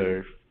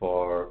earlier,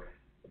 for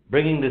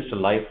bringing this to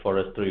life for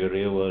us through your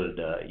real-world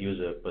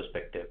user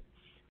perspective.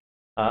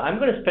 I'm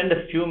going to spend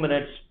a few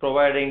minutes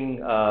providing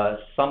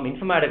some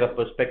Informatica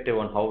perspective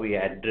on how we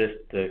address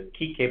the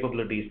key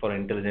capabilities for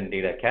Intelligent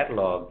Data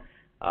Catalog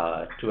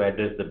to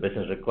address the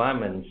business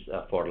requirements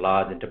for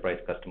large enterprise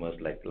customers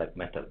like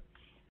Mattel.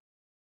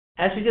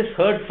 As we just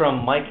heard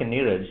from Mike and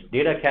Neeraj,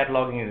 data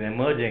cataloging is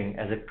emerging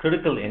as a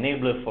critical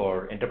enabler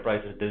for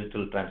enterprises'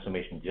 digital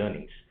transformation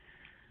journeys.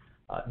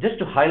 Just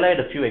to highlight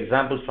a few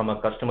examples from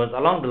our customers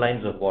along the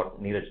lines of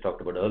what Neeraj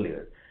talked about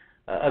earlier,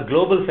 a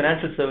global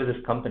financial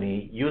services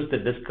company used the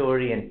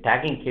discovery and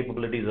tagging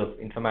capabilities of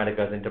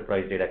Informatica's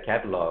Enterprise Data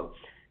Catalog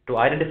to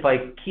identify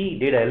key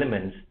data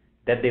elements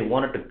that they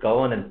wanted to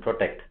govern and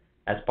protect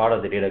as part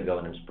of the data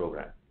governance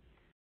program.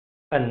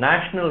 A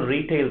national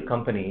retail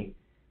company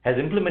has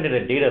implemented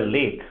a data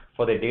lake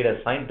for their data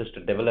scientists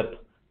to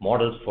develop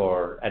models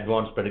for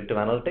advanced predictive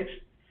analytics.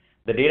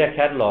 The data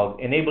catalog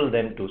enabled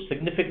them to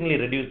significantly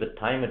reduce the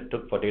time it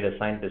took for data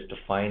scientists to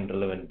find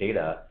relevant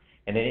data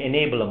and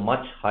enable a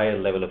much higher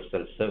level of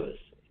self-service,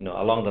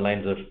 along the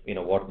lines of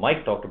what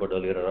Mike talked about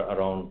earlier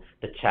around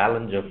the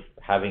challenge of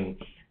having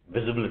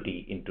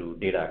visibility into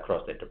data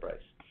across the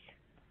enterprise.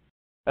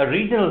 A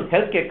regional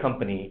healthcare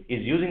company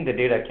is using the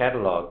data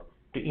catalog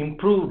to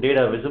improve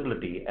data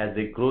visibility as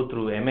they grow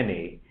through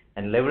M&A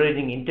and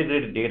leveraging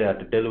integrated data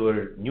to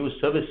deliver new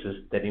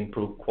services that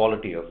improve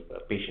quality of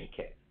patient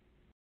care.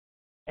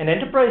 An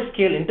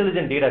enterprise-scale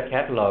intelligent data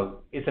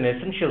catalog is an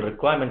essential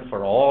requirement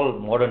for all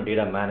modern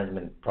data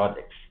management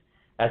projects,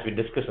 as we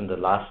discussed in the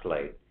last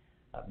slide,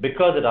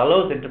 because it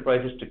allows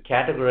enterprises to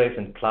categorize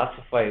and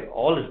classify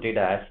all its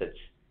data assets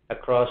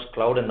across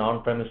cloud and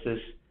on-premises,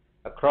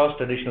 across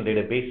traditional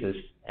databases,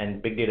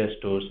 and big data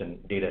stores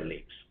and data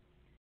lakes.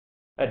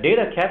 A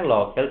data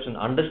catalog helps in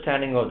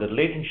understanding of the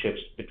relationships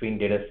between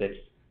data sets,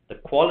 the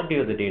quality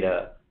of the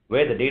data,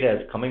 where the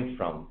data is coming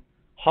from,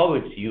 how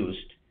it's used,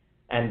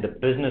 and the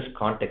business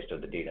context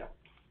of the data.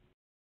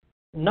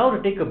 Now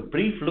to take a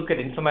brief look at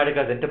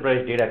Informatica's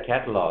Enterprise Data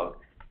Catalog,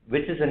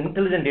 which is an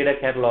intelligent data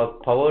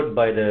catalog powered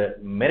by the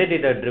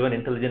metadata-driven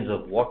intelligence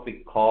of what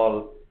we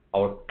call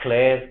our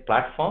CLAIRE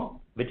platform,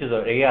 which is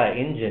our AI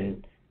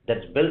engine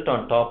that's built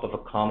on top of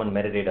a common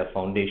metadata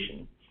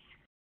foundation.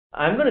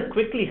 I'm going to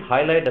quickly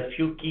highlight a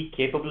few key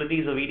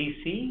capabilities of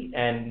EDC,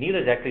 and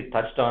Neeraj actually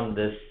touched on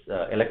this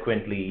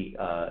eloquently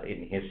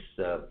in his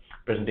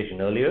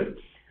presentation earlier.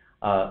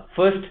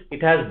 First,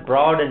 it has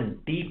broad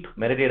and deep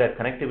metadata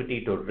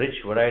connectivity to a rich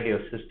variety of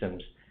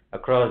systems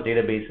across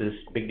databases,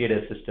 big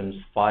data systems,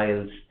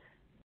 files,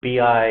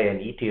 BI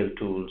and ETL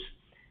tools,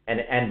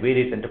 and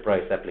various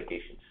enterprise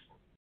applications.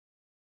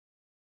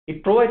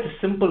 It provides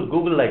a simple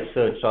Google-like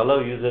search to allow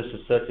users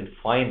to search and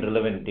find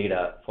relevant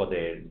data for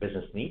their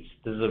business needs.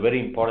 This is a very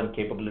important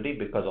capability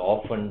because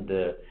often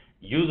the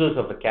users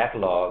of the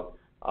catalog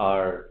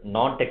are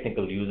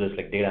non-technical users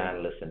like data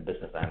analysts and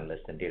business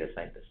analysts and data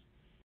scientists.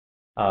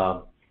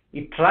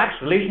 It tracks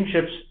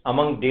relationships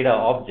among data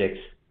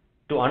objects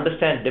to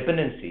understand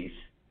dependencies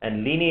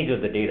and lineage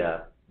of the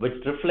data, which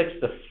reflects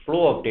the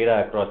flow of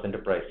data across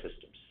enterprise systems.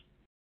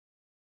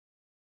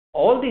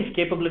 All these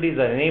capabilities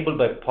are enabled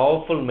by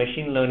powerful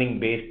machine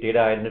learning-based data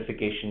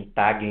identification,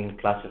 tagging,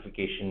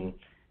 classification,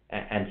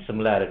 and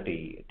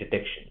similarity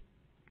detection.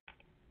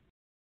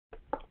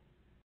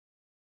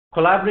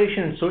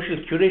 Collaboration and social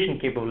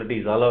curation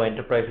capabilities allow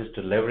enterprises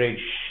to leverage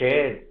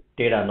shared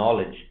data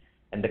knowledge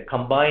and the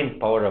combined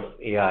power of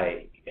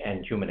AI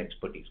and human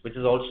expertise, which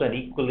is also an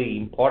equally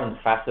important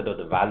facet of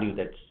the value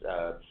that's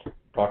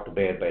brought to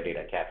bear by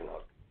data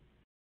catalog.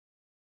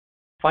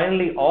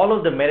 Finally, all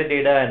of the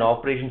metadata and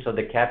operations of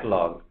the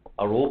catalog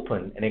are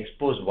open and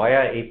exposed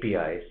via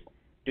APIs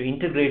to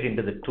integrate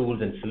into the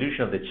tools and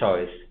solution of the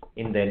choice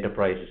in the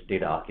enterprise's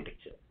data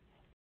architecture.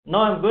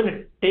 Now I'm going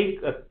to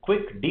take a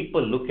quick, deeper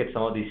look at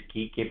some of these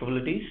key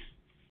capabilities.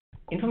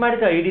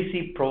 Informatica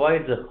ADC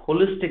provides a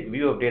holistic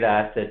view of data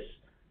assets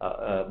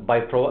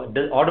by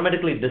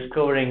automatically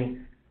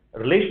discovering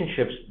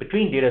relationships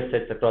between data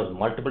sets across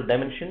multiple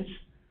dimensions,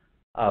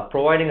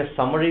 providing a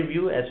summary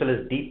view as well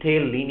as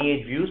detailed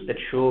lineage views that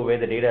show where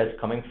the data is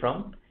coming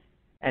from,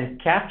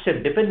 and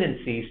capture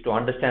dependencies to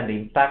understand the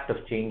impact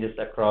of changes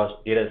across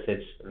data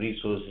sets,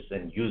 resources,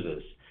 and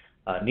users.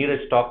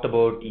 Neeraj talked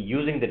about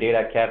using the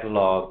data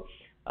catalog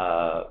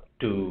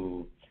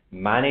to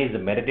manage the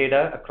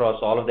metadata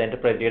across all of the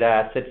enterprise data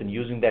assets and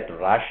using that to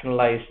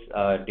rationalize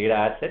data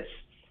assets.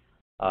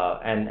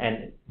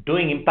 And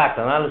doing impact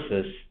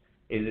analysis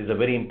is a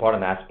very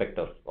important aspect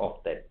of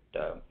that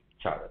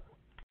charter.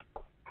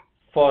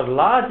 For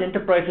large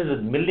enterprises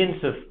with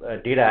millions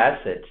of data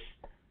assets,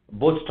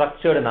 both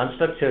structured and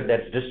unstructured,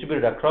 that's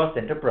distributed across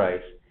the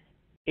enterprise,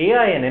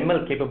 AI and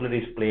ML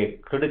capabilities play a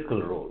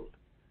critical role.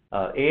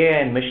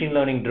 AI and machine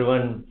learning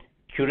driven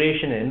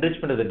curation and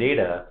enrichment of the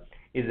data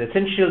is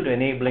essential to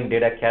enabling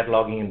data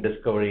cataloging and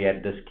discovery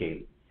at this scale.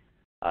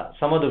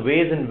 Some of the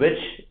ways in which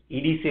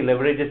EDC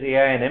leverages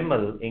AI and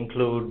ML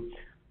include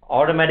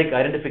automatic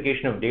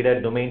identification of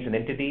data domains and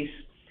entities,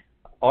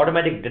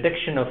 automatic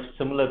detection of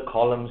similar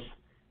columns,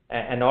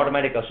 and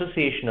automatic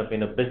association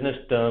of business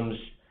terms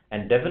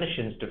and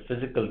definitions to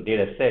physical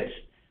data sets,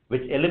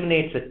 which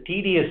eliminates a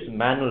tedious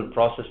manual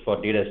process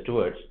for data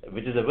stewards,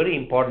 which is a very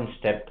important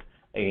step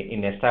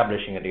in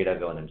establishing a data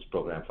governance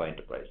program for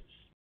enterprises.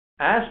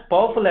 As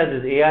powerful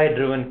as these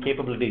AI-driven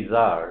capabilities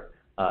are,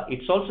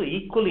 it's also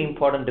equally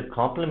important to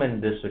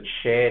complement this with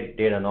shared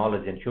data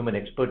knowledge and human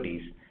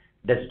expertise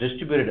that's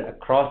distributed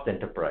across the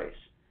enterprise.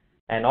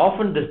 And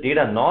often this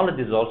data knowledge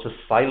is also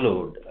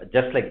siloed,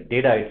 just like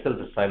data itself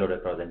is siloed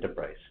across the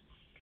enterprise.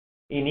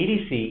 In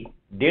EDC,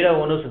 data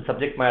owners and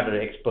subject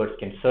matter experts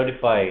can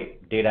certify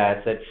data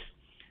assets,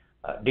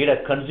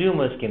 data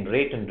consumers can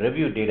rate and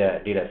review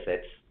data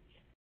sets,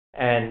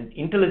 and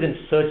intelligent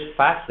search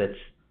facets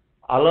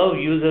allow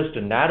users to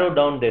narrow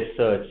down their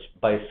search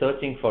by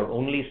searching for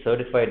only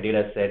certified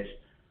data sets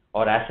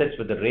or assets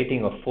with a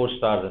rating of 4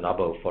 stars and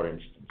above, for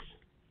instance.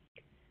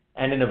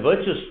 And in a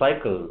virtuous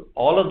cycle,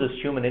 all of this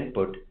human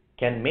input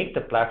can make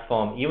the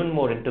platform even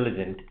more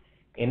intelligent,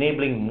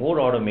 enabling more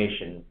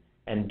automation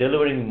and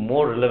delivering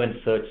more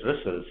relevant search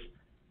results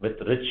with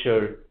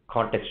richer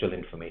contextual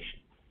information.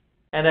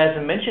 And as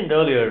I mentioned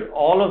earlier,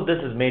 all of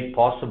this is made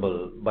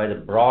possible by the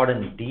broad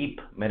and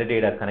deep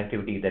metadata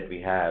connectivity that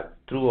we have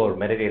through our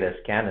metadata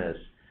scanners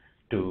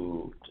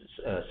to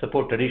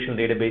support traditional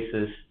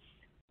databases,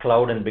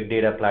 cloud and big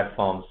data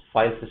platforms,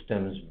 file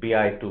systems,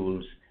 BI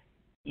tools,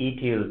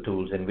 ETL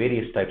tools, and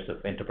various types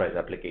of enterprise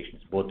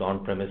applications, both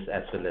on-premise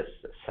as well as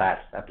SaaS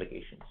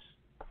applications.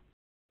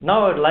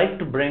 Now I'd like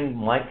to bring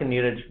Mike and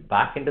Neeraj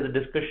back into the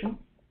discussion.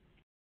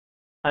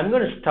 I'm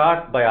going to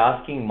start by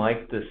asking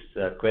Mike this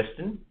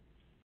question.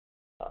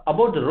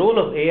 About the role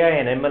of AI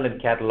and ML in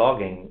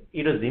cataloging,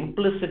 it is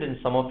implicit in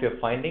some of your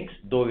findings,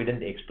 though you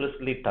didn't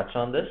explicitly touch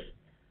on this.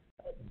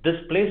 This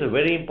plays a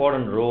very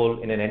important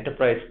role in an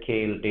enterprise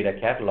scale data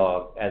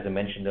catalog, as I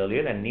mentioned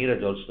earlier, and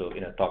Neeraj also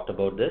talked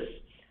about this.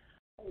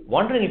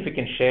 Wondering if you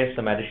can share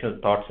some additional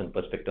thoughts and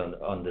perspective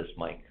on this,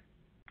 Mike.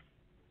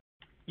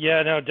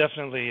 Yeah, no,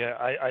 definitely.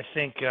 I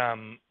think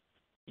the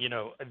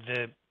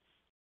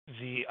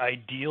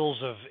ideals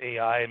of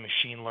AI and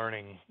machine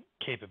learning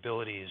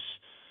capabilities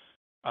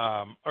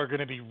are going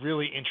to be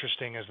really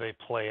interesting as they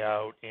play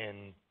out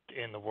in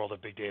the world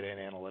of big data and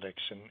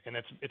analytics, and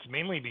it's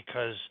mainly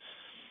because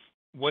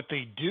what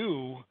they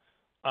do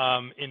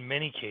in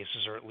many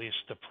cases, or at least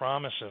the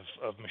promise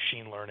of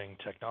machine learning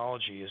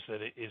technology, is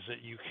that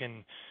you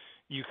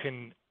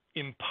can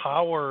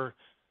empower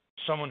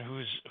someone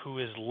who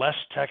is less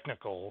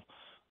technical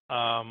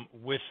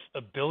with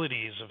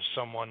abilities of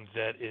someone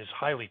that is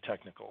highly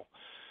technical.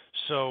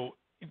 So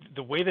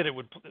the way that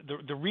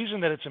the reason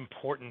that it's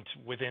important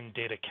within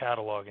data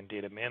catalog and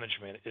data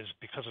management is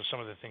because of some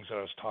of the things that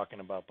I was talking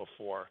about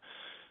before.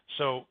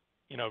 So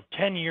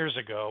 10 years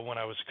ago, when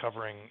I was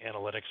covering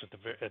analytics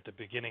at the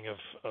beginning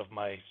of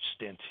my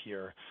stint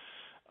here,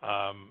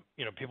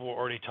 people were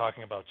already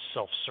talking about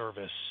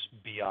self-service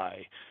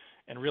BI,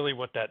 and really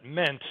what that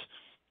meant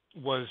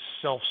was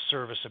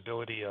self-service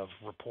ability of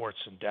reports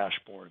and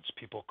dashboards,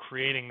 people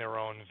creating their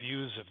own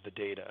views of the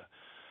data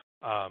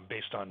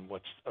based on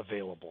what's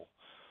available.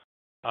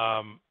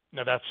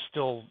 Now that's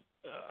still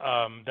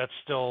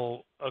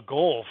a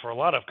goal for a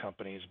lot of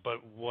companies, but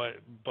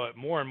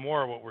more and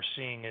more what we're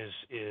seeing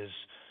is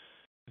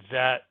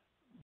that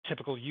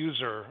typical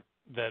user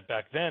that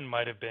back then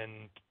might have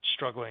been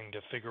struggling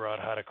to figure out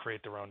how to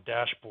create their own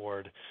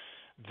dashboard,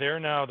 they're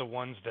now the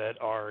ones that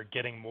are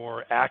getting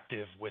more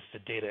active with the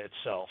data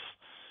itself.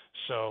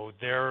 So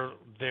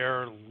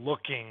they're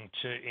looking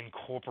to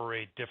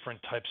incorporate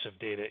different types of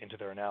data into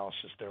their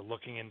analysis. They're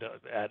looking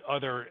at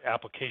other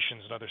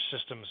applications and other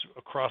systems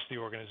across the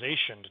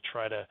organization to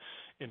try to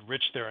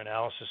enrich their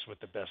analysis with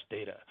the best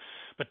data.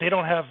 But they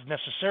don't have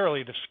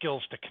necessarily the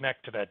skills to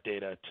connect to that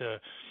data,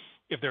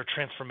 if there are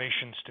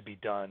transformations to be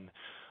done,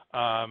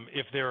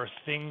 if there are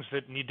things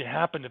that need to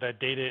happen to that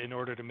data in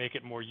order to make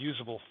it more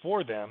usable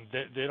for them.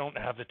 They don't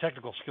have the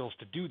technical skills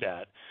to do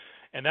that.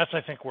 And that's,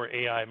 I think, where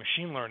AI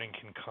machine learning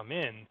can come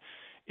in.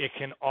 It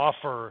can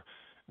offer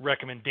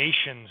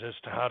recommendations as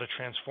to how to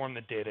transform the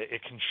data.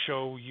 It can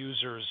show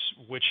users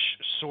which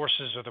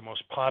sources are the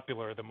most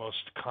popular, the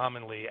most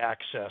commonly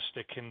accessed.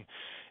 It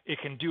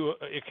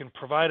can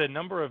provide a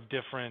number of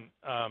different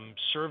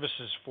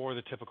services for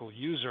the typical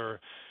user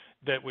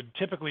that would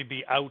typically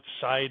be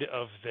outside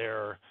of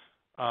their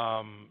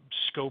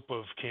scope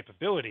of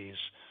capabilities.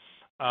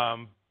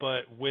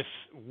 But with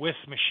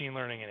machine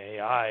learning and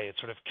AI, it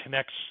sort of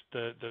connects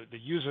the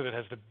user that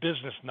has the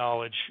business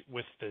knowledge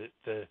with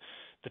the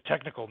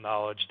technical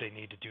knowledge they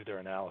need to do their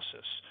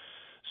analysis.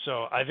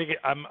 So I think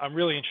I'm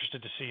really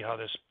interested to see how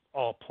this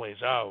all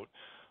plays out,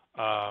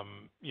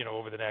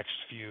 over the next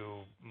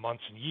few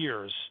months and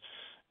years,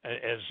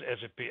 as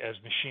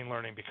machine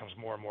learning becomes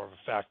more and more of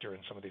a factor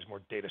in some of these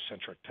more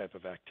data-centric type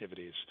of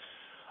activities.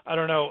 I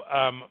don't know.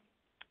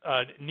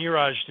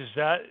 Neeraj,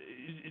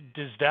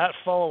 does that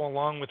follow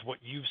along with what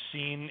you've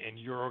seen in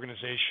your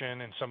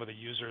organization and some of the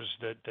users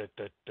that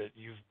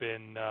you've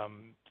been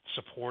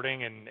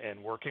supporting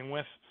and working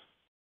with?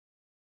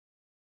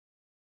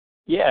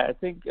 Yeah, I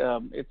think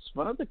it's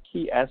one of the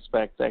key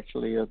aspects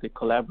actually of the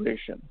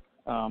collaboration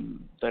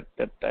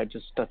that I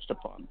just touched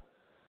upon.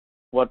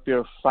 What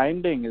we're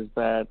finding is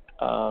that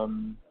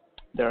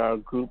there are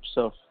groups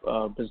of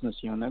business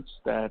units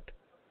that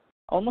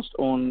almost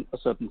own a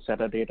certain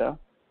set of data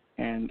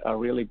and are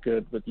really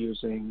good with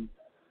using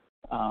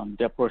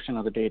their portion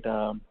of the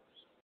data,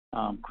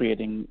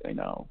 creating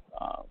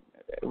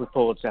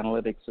reports,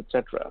 analytics,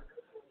 etc.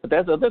 But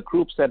there's other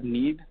groups that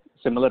need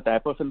similar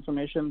type of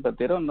information, but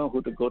they don't know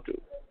who to go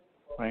to,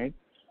 right?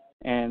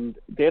 And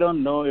they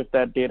don't know if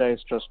that data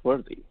is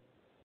trustworthy.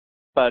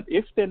 But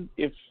if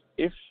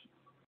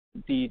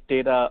the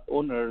data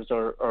owners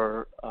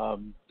or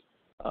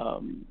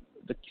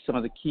some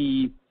of the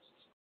key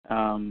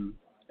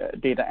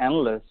data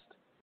analysts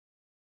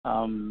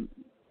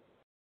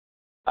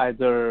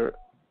either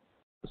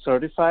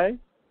certify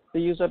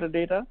the use of the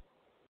data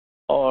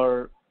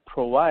or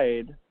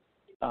provide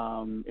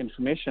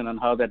information on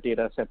how that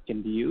data set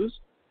can be used,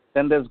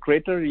 then there's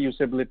greater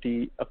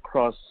usability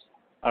across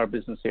our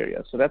business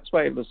areas. So that's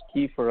why it was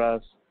key for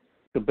us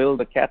to build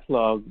a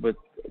catalog with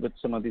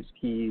some of these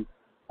key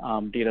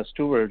data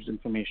stewards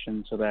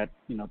information, so that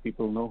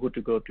people know who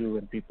to go to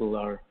and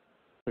people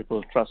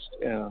trust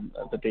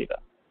the data.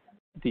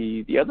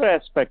 The other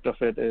aspect of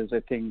it is, I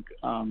think,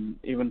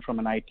 even from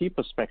an IT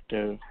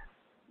perspective,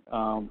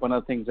 one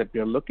of the things that we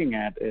are looking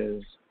at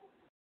is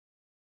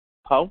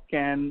how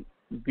can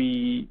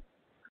we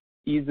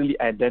easily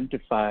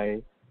identify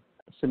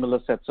similar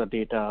sets of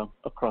data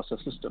across the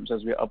systems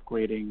as we're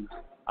upgrading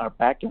our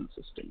backend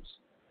systems.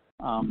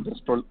 This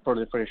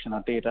proliferation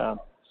of data,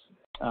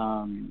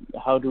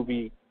 how do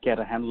we get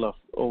a handle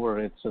over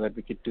it so that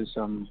we could do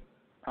some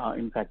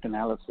impact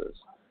analysis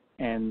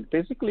and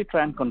basically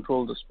try and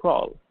control the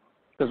sprawl?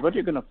 Because what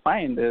you're going to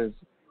find is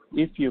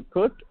if you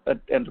put an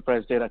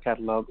enterprise data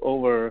catalog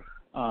over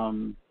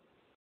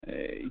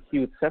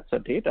huge sets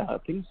of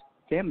data, things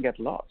can get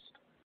lost.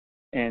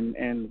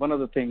 And one of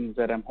the things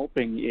that I'm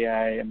hoping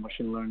AI and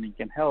machine learning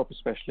can help,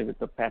 especially with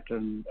the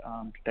pattern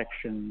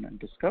detection and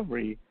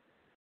discovery,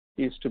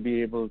 is to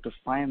be able to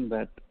find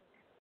that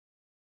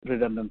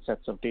redundant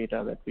sets of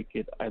data that we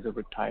could either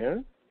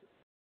retire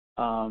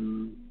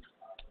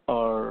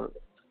or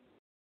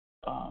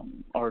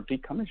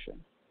decommission.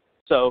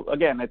 So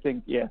again, I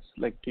think, yes,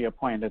 like to your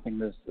point, I think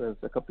there's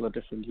a couple of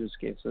different use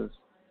cases.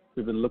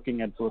 We've been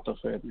looking at both of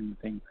it, and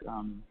I think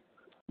I'm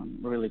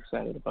really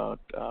excited about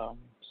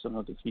some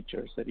of the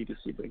features that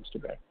EDC brings to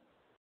bear.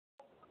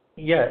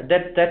 Yeah,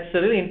 that's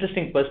a really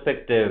interesting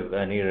perspective,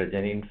 Neeraj.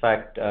 And in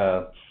fact,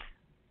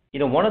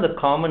 one of the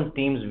common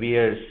themes we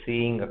are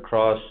seeing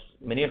across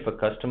many of our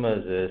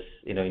customers is,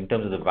 in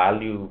terms of the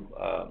value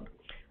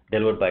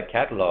delivered by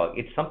catalog,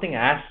 it's something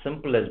as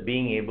simple as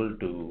being able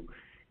to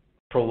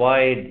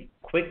provide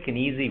quick and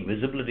easy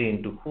visibility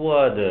into who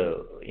are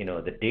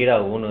the data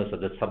owners or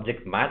the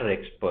subject matter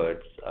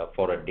experts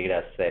for a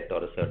data set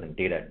or a certain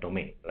data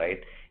domain,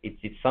 right?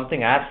 It's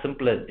something as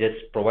simple as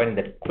just providing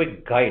that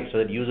quick guide so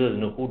that users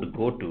know who to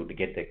go to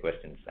get their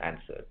questions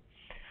answered.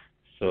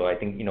 So I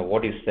think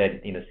what you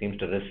said seems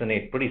to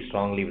resonate pretty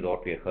strongly with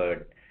what we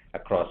heard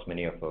across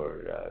many of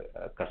our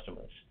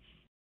customers.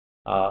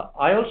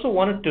 I also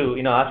wanted to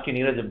ask you,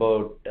 Neeraj,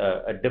 about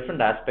a different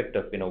aspect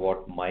of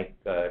what Mike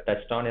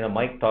touched on.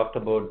 Mike talked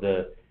about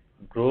the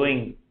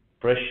growing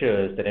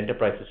pressures that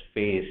enterprises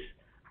face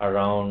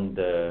around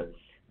the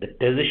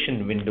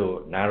decision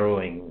window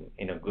narrowing,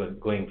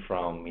 going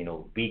from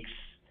weeks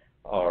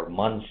or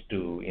months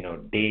to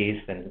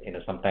days, and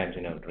sometimes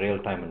real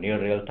time or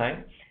near real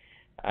time.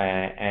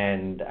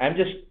 And I'm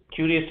just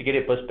curious to get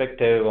a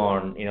perspective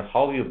on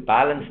how you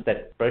balance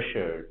that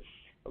pressure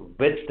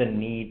with the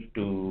need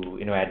to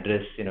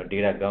address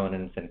data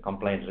governance and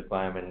compliance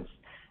requirements,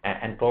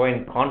 and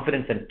providing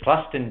confidence and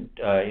trust in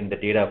the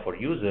data for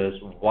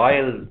users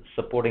while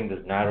supporting this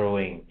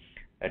narrowing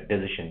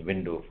decision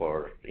window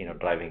for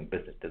driving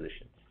business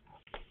decisions.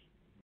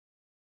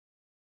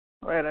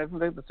 Right, I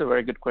think that's a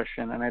very good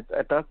question, and I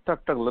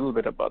talked a little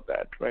bit about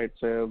that, right?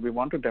 So we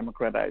want to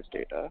democratize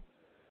data.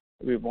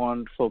 We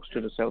want folks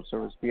to do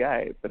self-service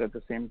BI, but at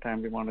the same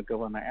time, we want to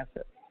govern our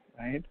assets,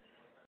 right?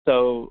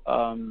 So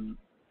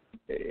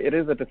it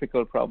is a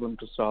difficult problem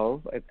to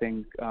solve. I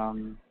think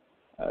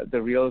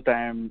the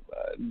real-time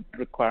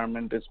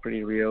requirement is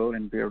pretty real,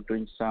 and we are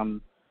doing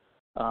some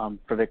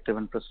predictive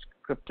and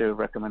prescriptive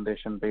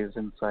recommendation-based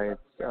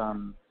insights,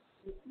 some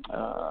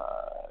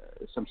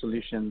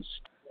solutions.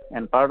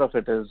 And part of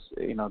it is,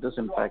 this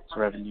impacts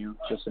revenue,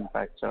 just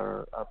impacts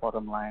our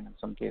bottom line in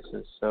some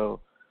cases. So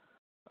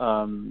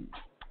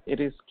it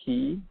is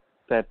key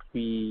that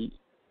we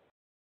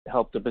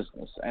help the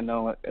business. I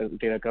know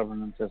data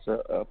governance as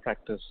a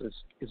practice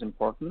is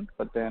important,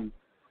 but then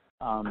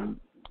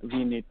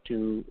we need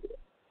to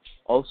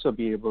also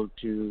be able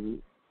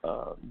to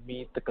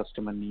meet the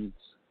customer needs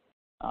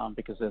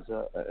because there's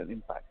an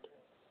impact.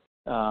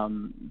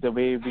 The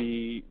way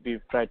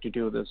we've tried to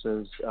do this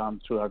is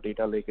through our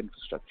data lake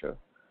infrastructure,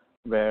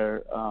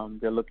 where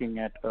we're looking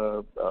at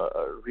a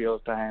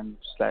real-time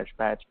 /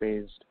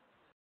 batch-based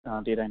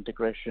data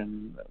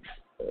integration,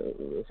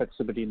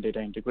 flexibility in data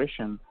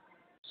integration,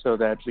 so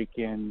that we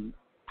can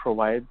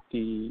provide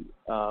the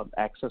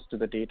access to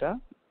the data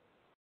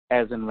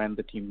as and when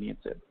the team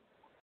needs it.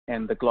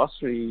 And the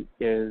glossary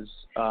is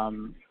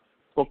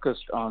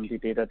focused on the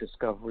data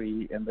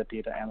discovery and the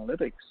data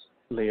analytics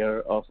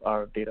layer of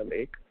our data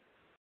lake,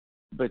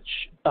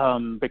 which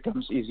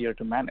becomes easier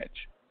to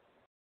manage.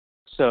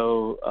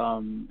 So,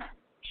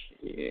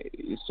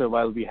 so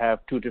while we have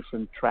two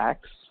different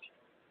tracks,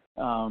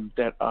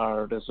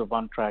 there's a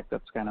one track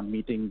that's kind of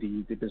meeting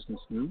the business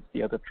needs.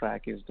 The other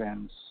track is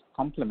then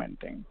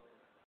complementing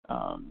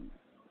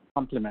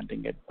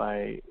it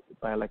by,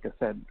 like I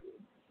said,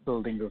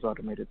 building those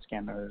automated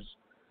scanners,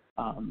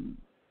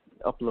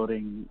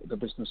 uploading the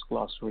business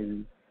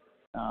glossary,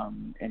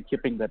 and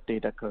keeping that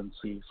data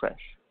currency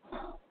fresh.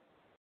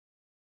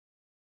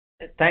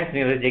 Thanks,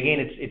 Neeraj. Again,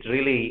 it's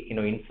really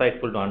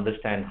insightful to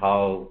understand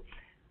how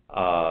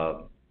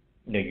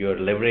you're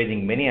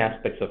leveraging many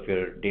aspects of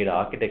your data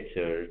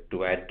architecture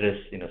to address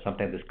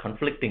sometimes this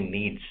conflicting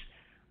needs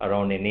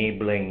around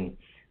enabling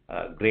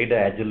greater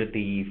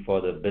agility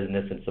for the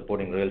business and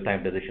supporting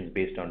real-time decisions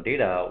based on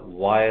data,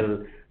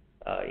 while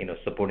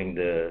supporting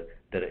the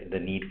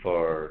need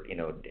for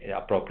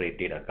appropriate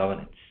data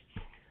governance.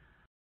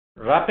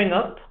 Wrapping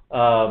up,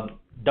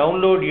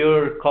 download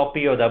your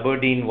copy of the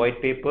Aberdeen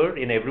white paper.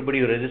 Everybody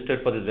who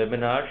registered for this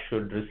webinar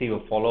should receive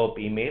a follow-up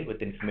email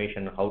with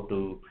information on how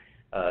to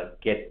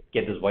get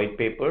this white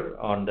paper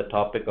on the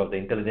topic of the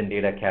Intelligent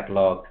Data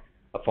Catalog,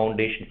 a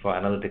foundation for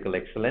analytical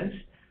excellence.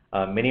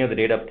 Many of the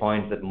data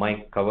points that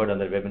Mike covered on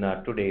the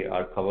webinar today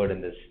are covered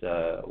in this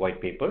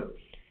white paper.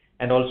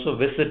 And also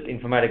visit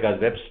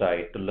Informatica's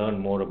website to learn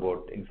more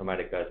about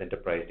Informatica's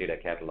Enterprise Data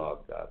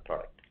Catalog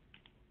product.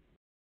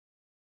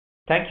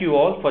 Thank you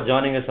all for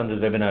joining us on this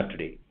webinar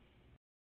today.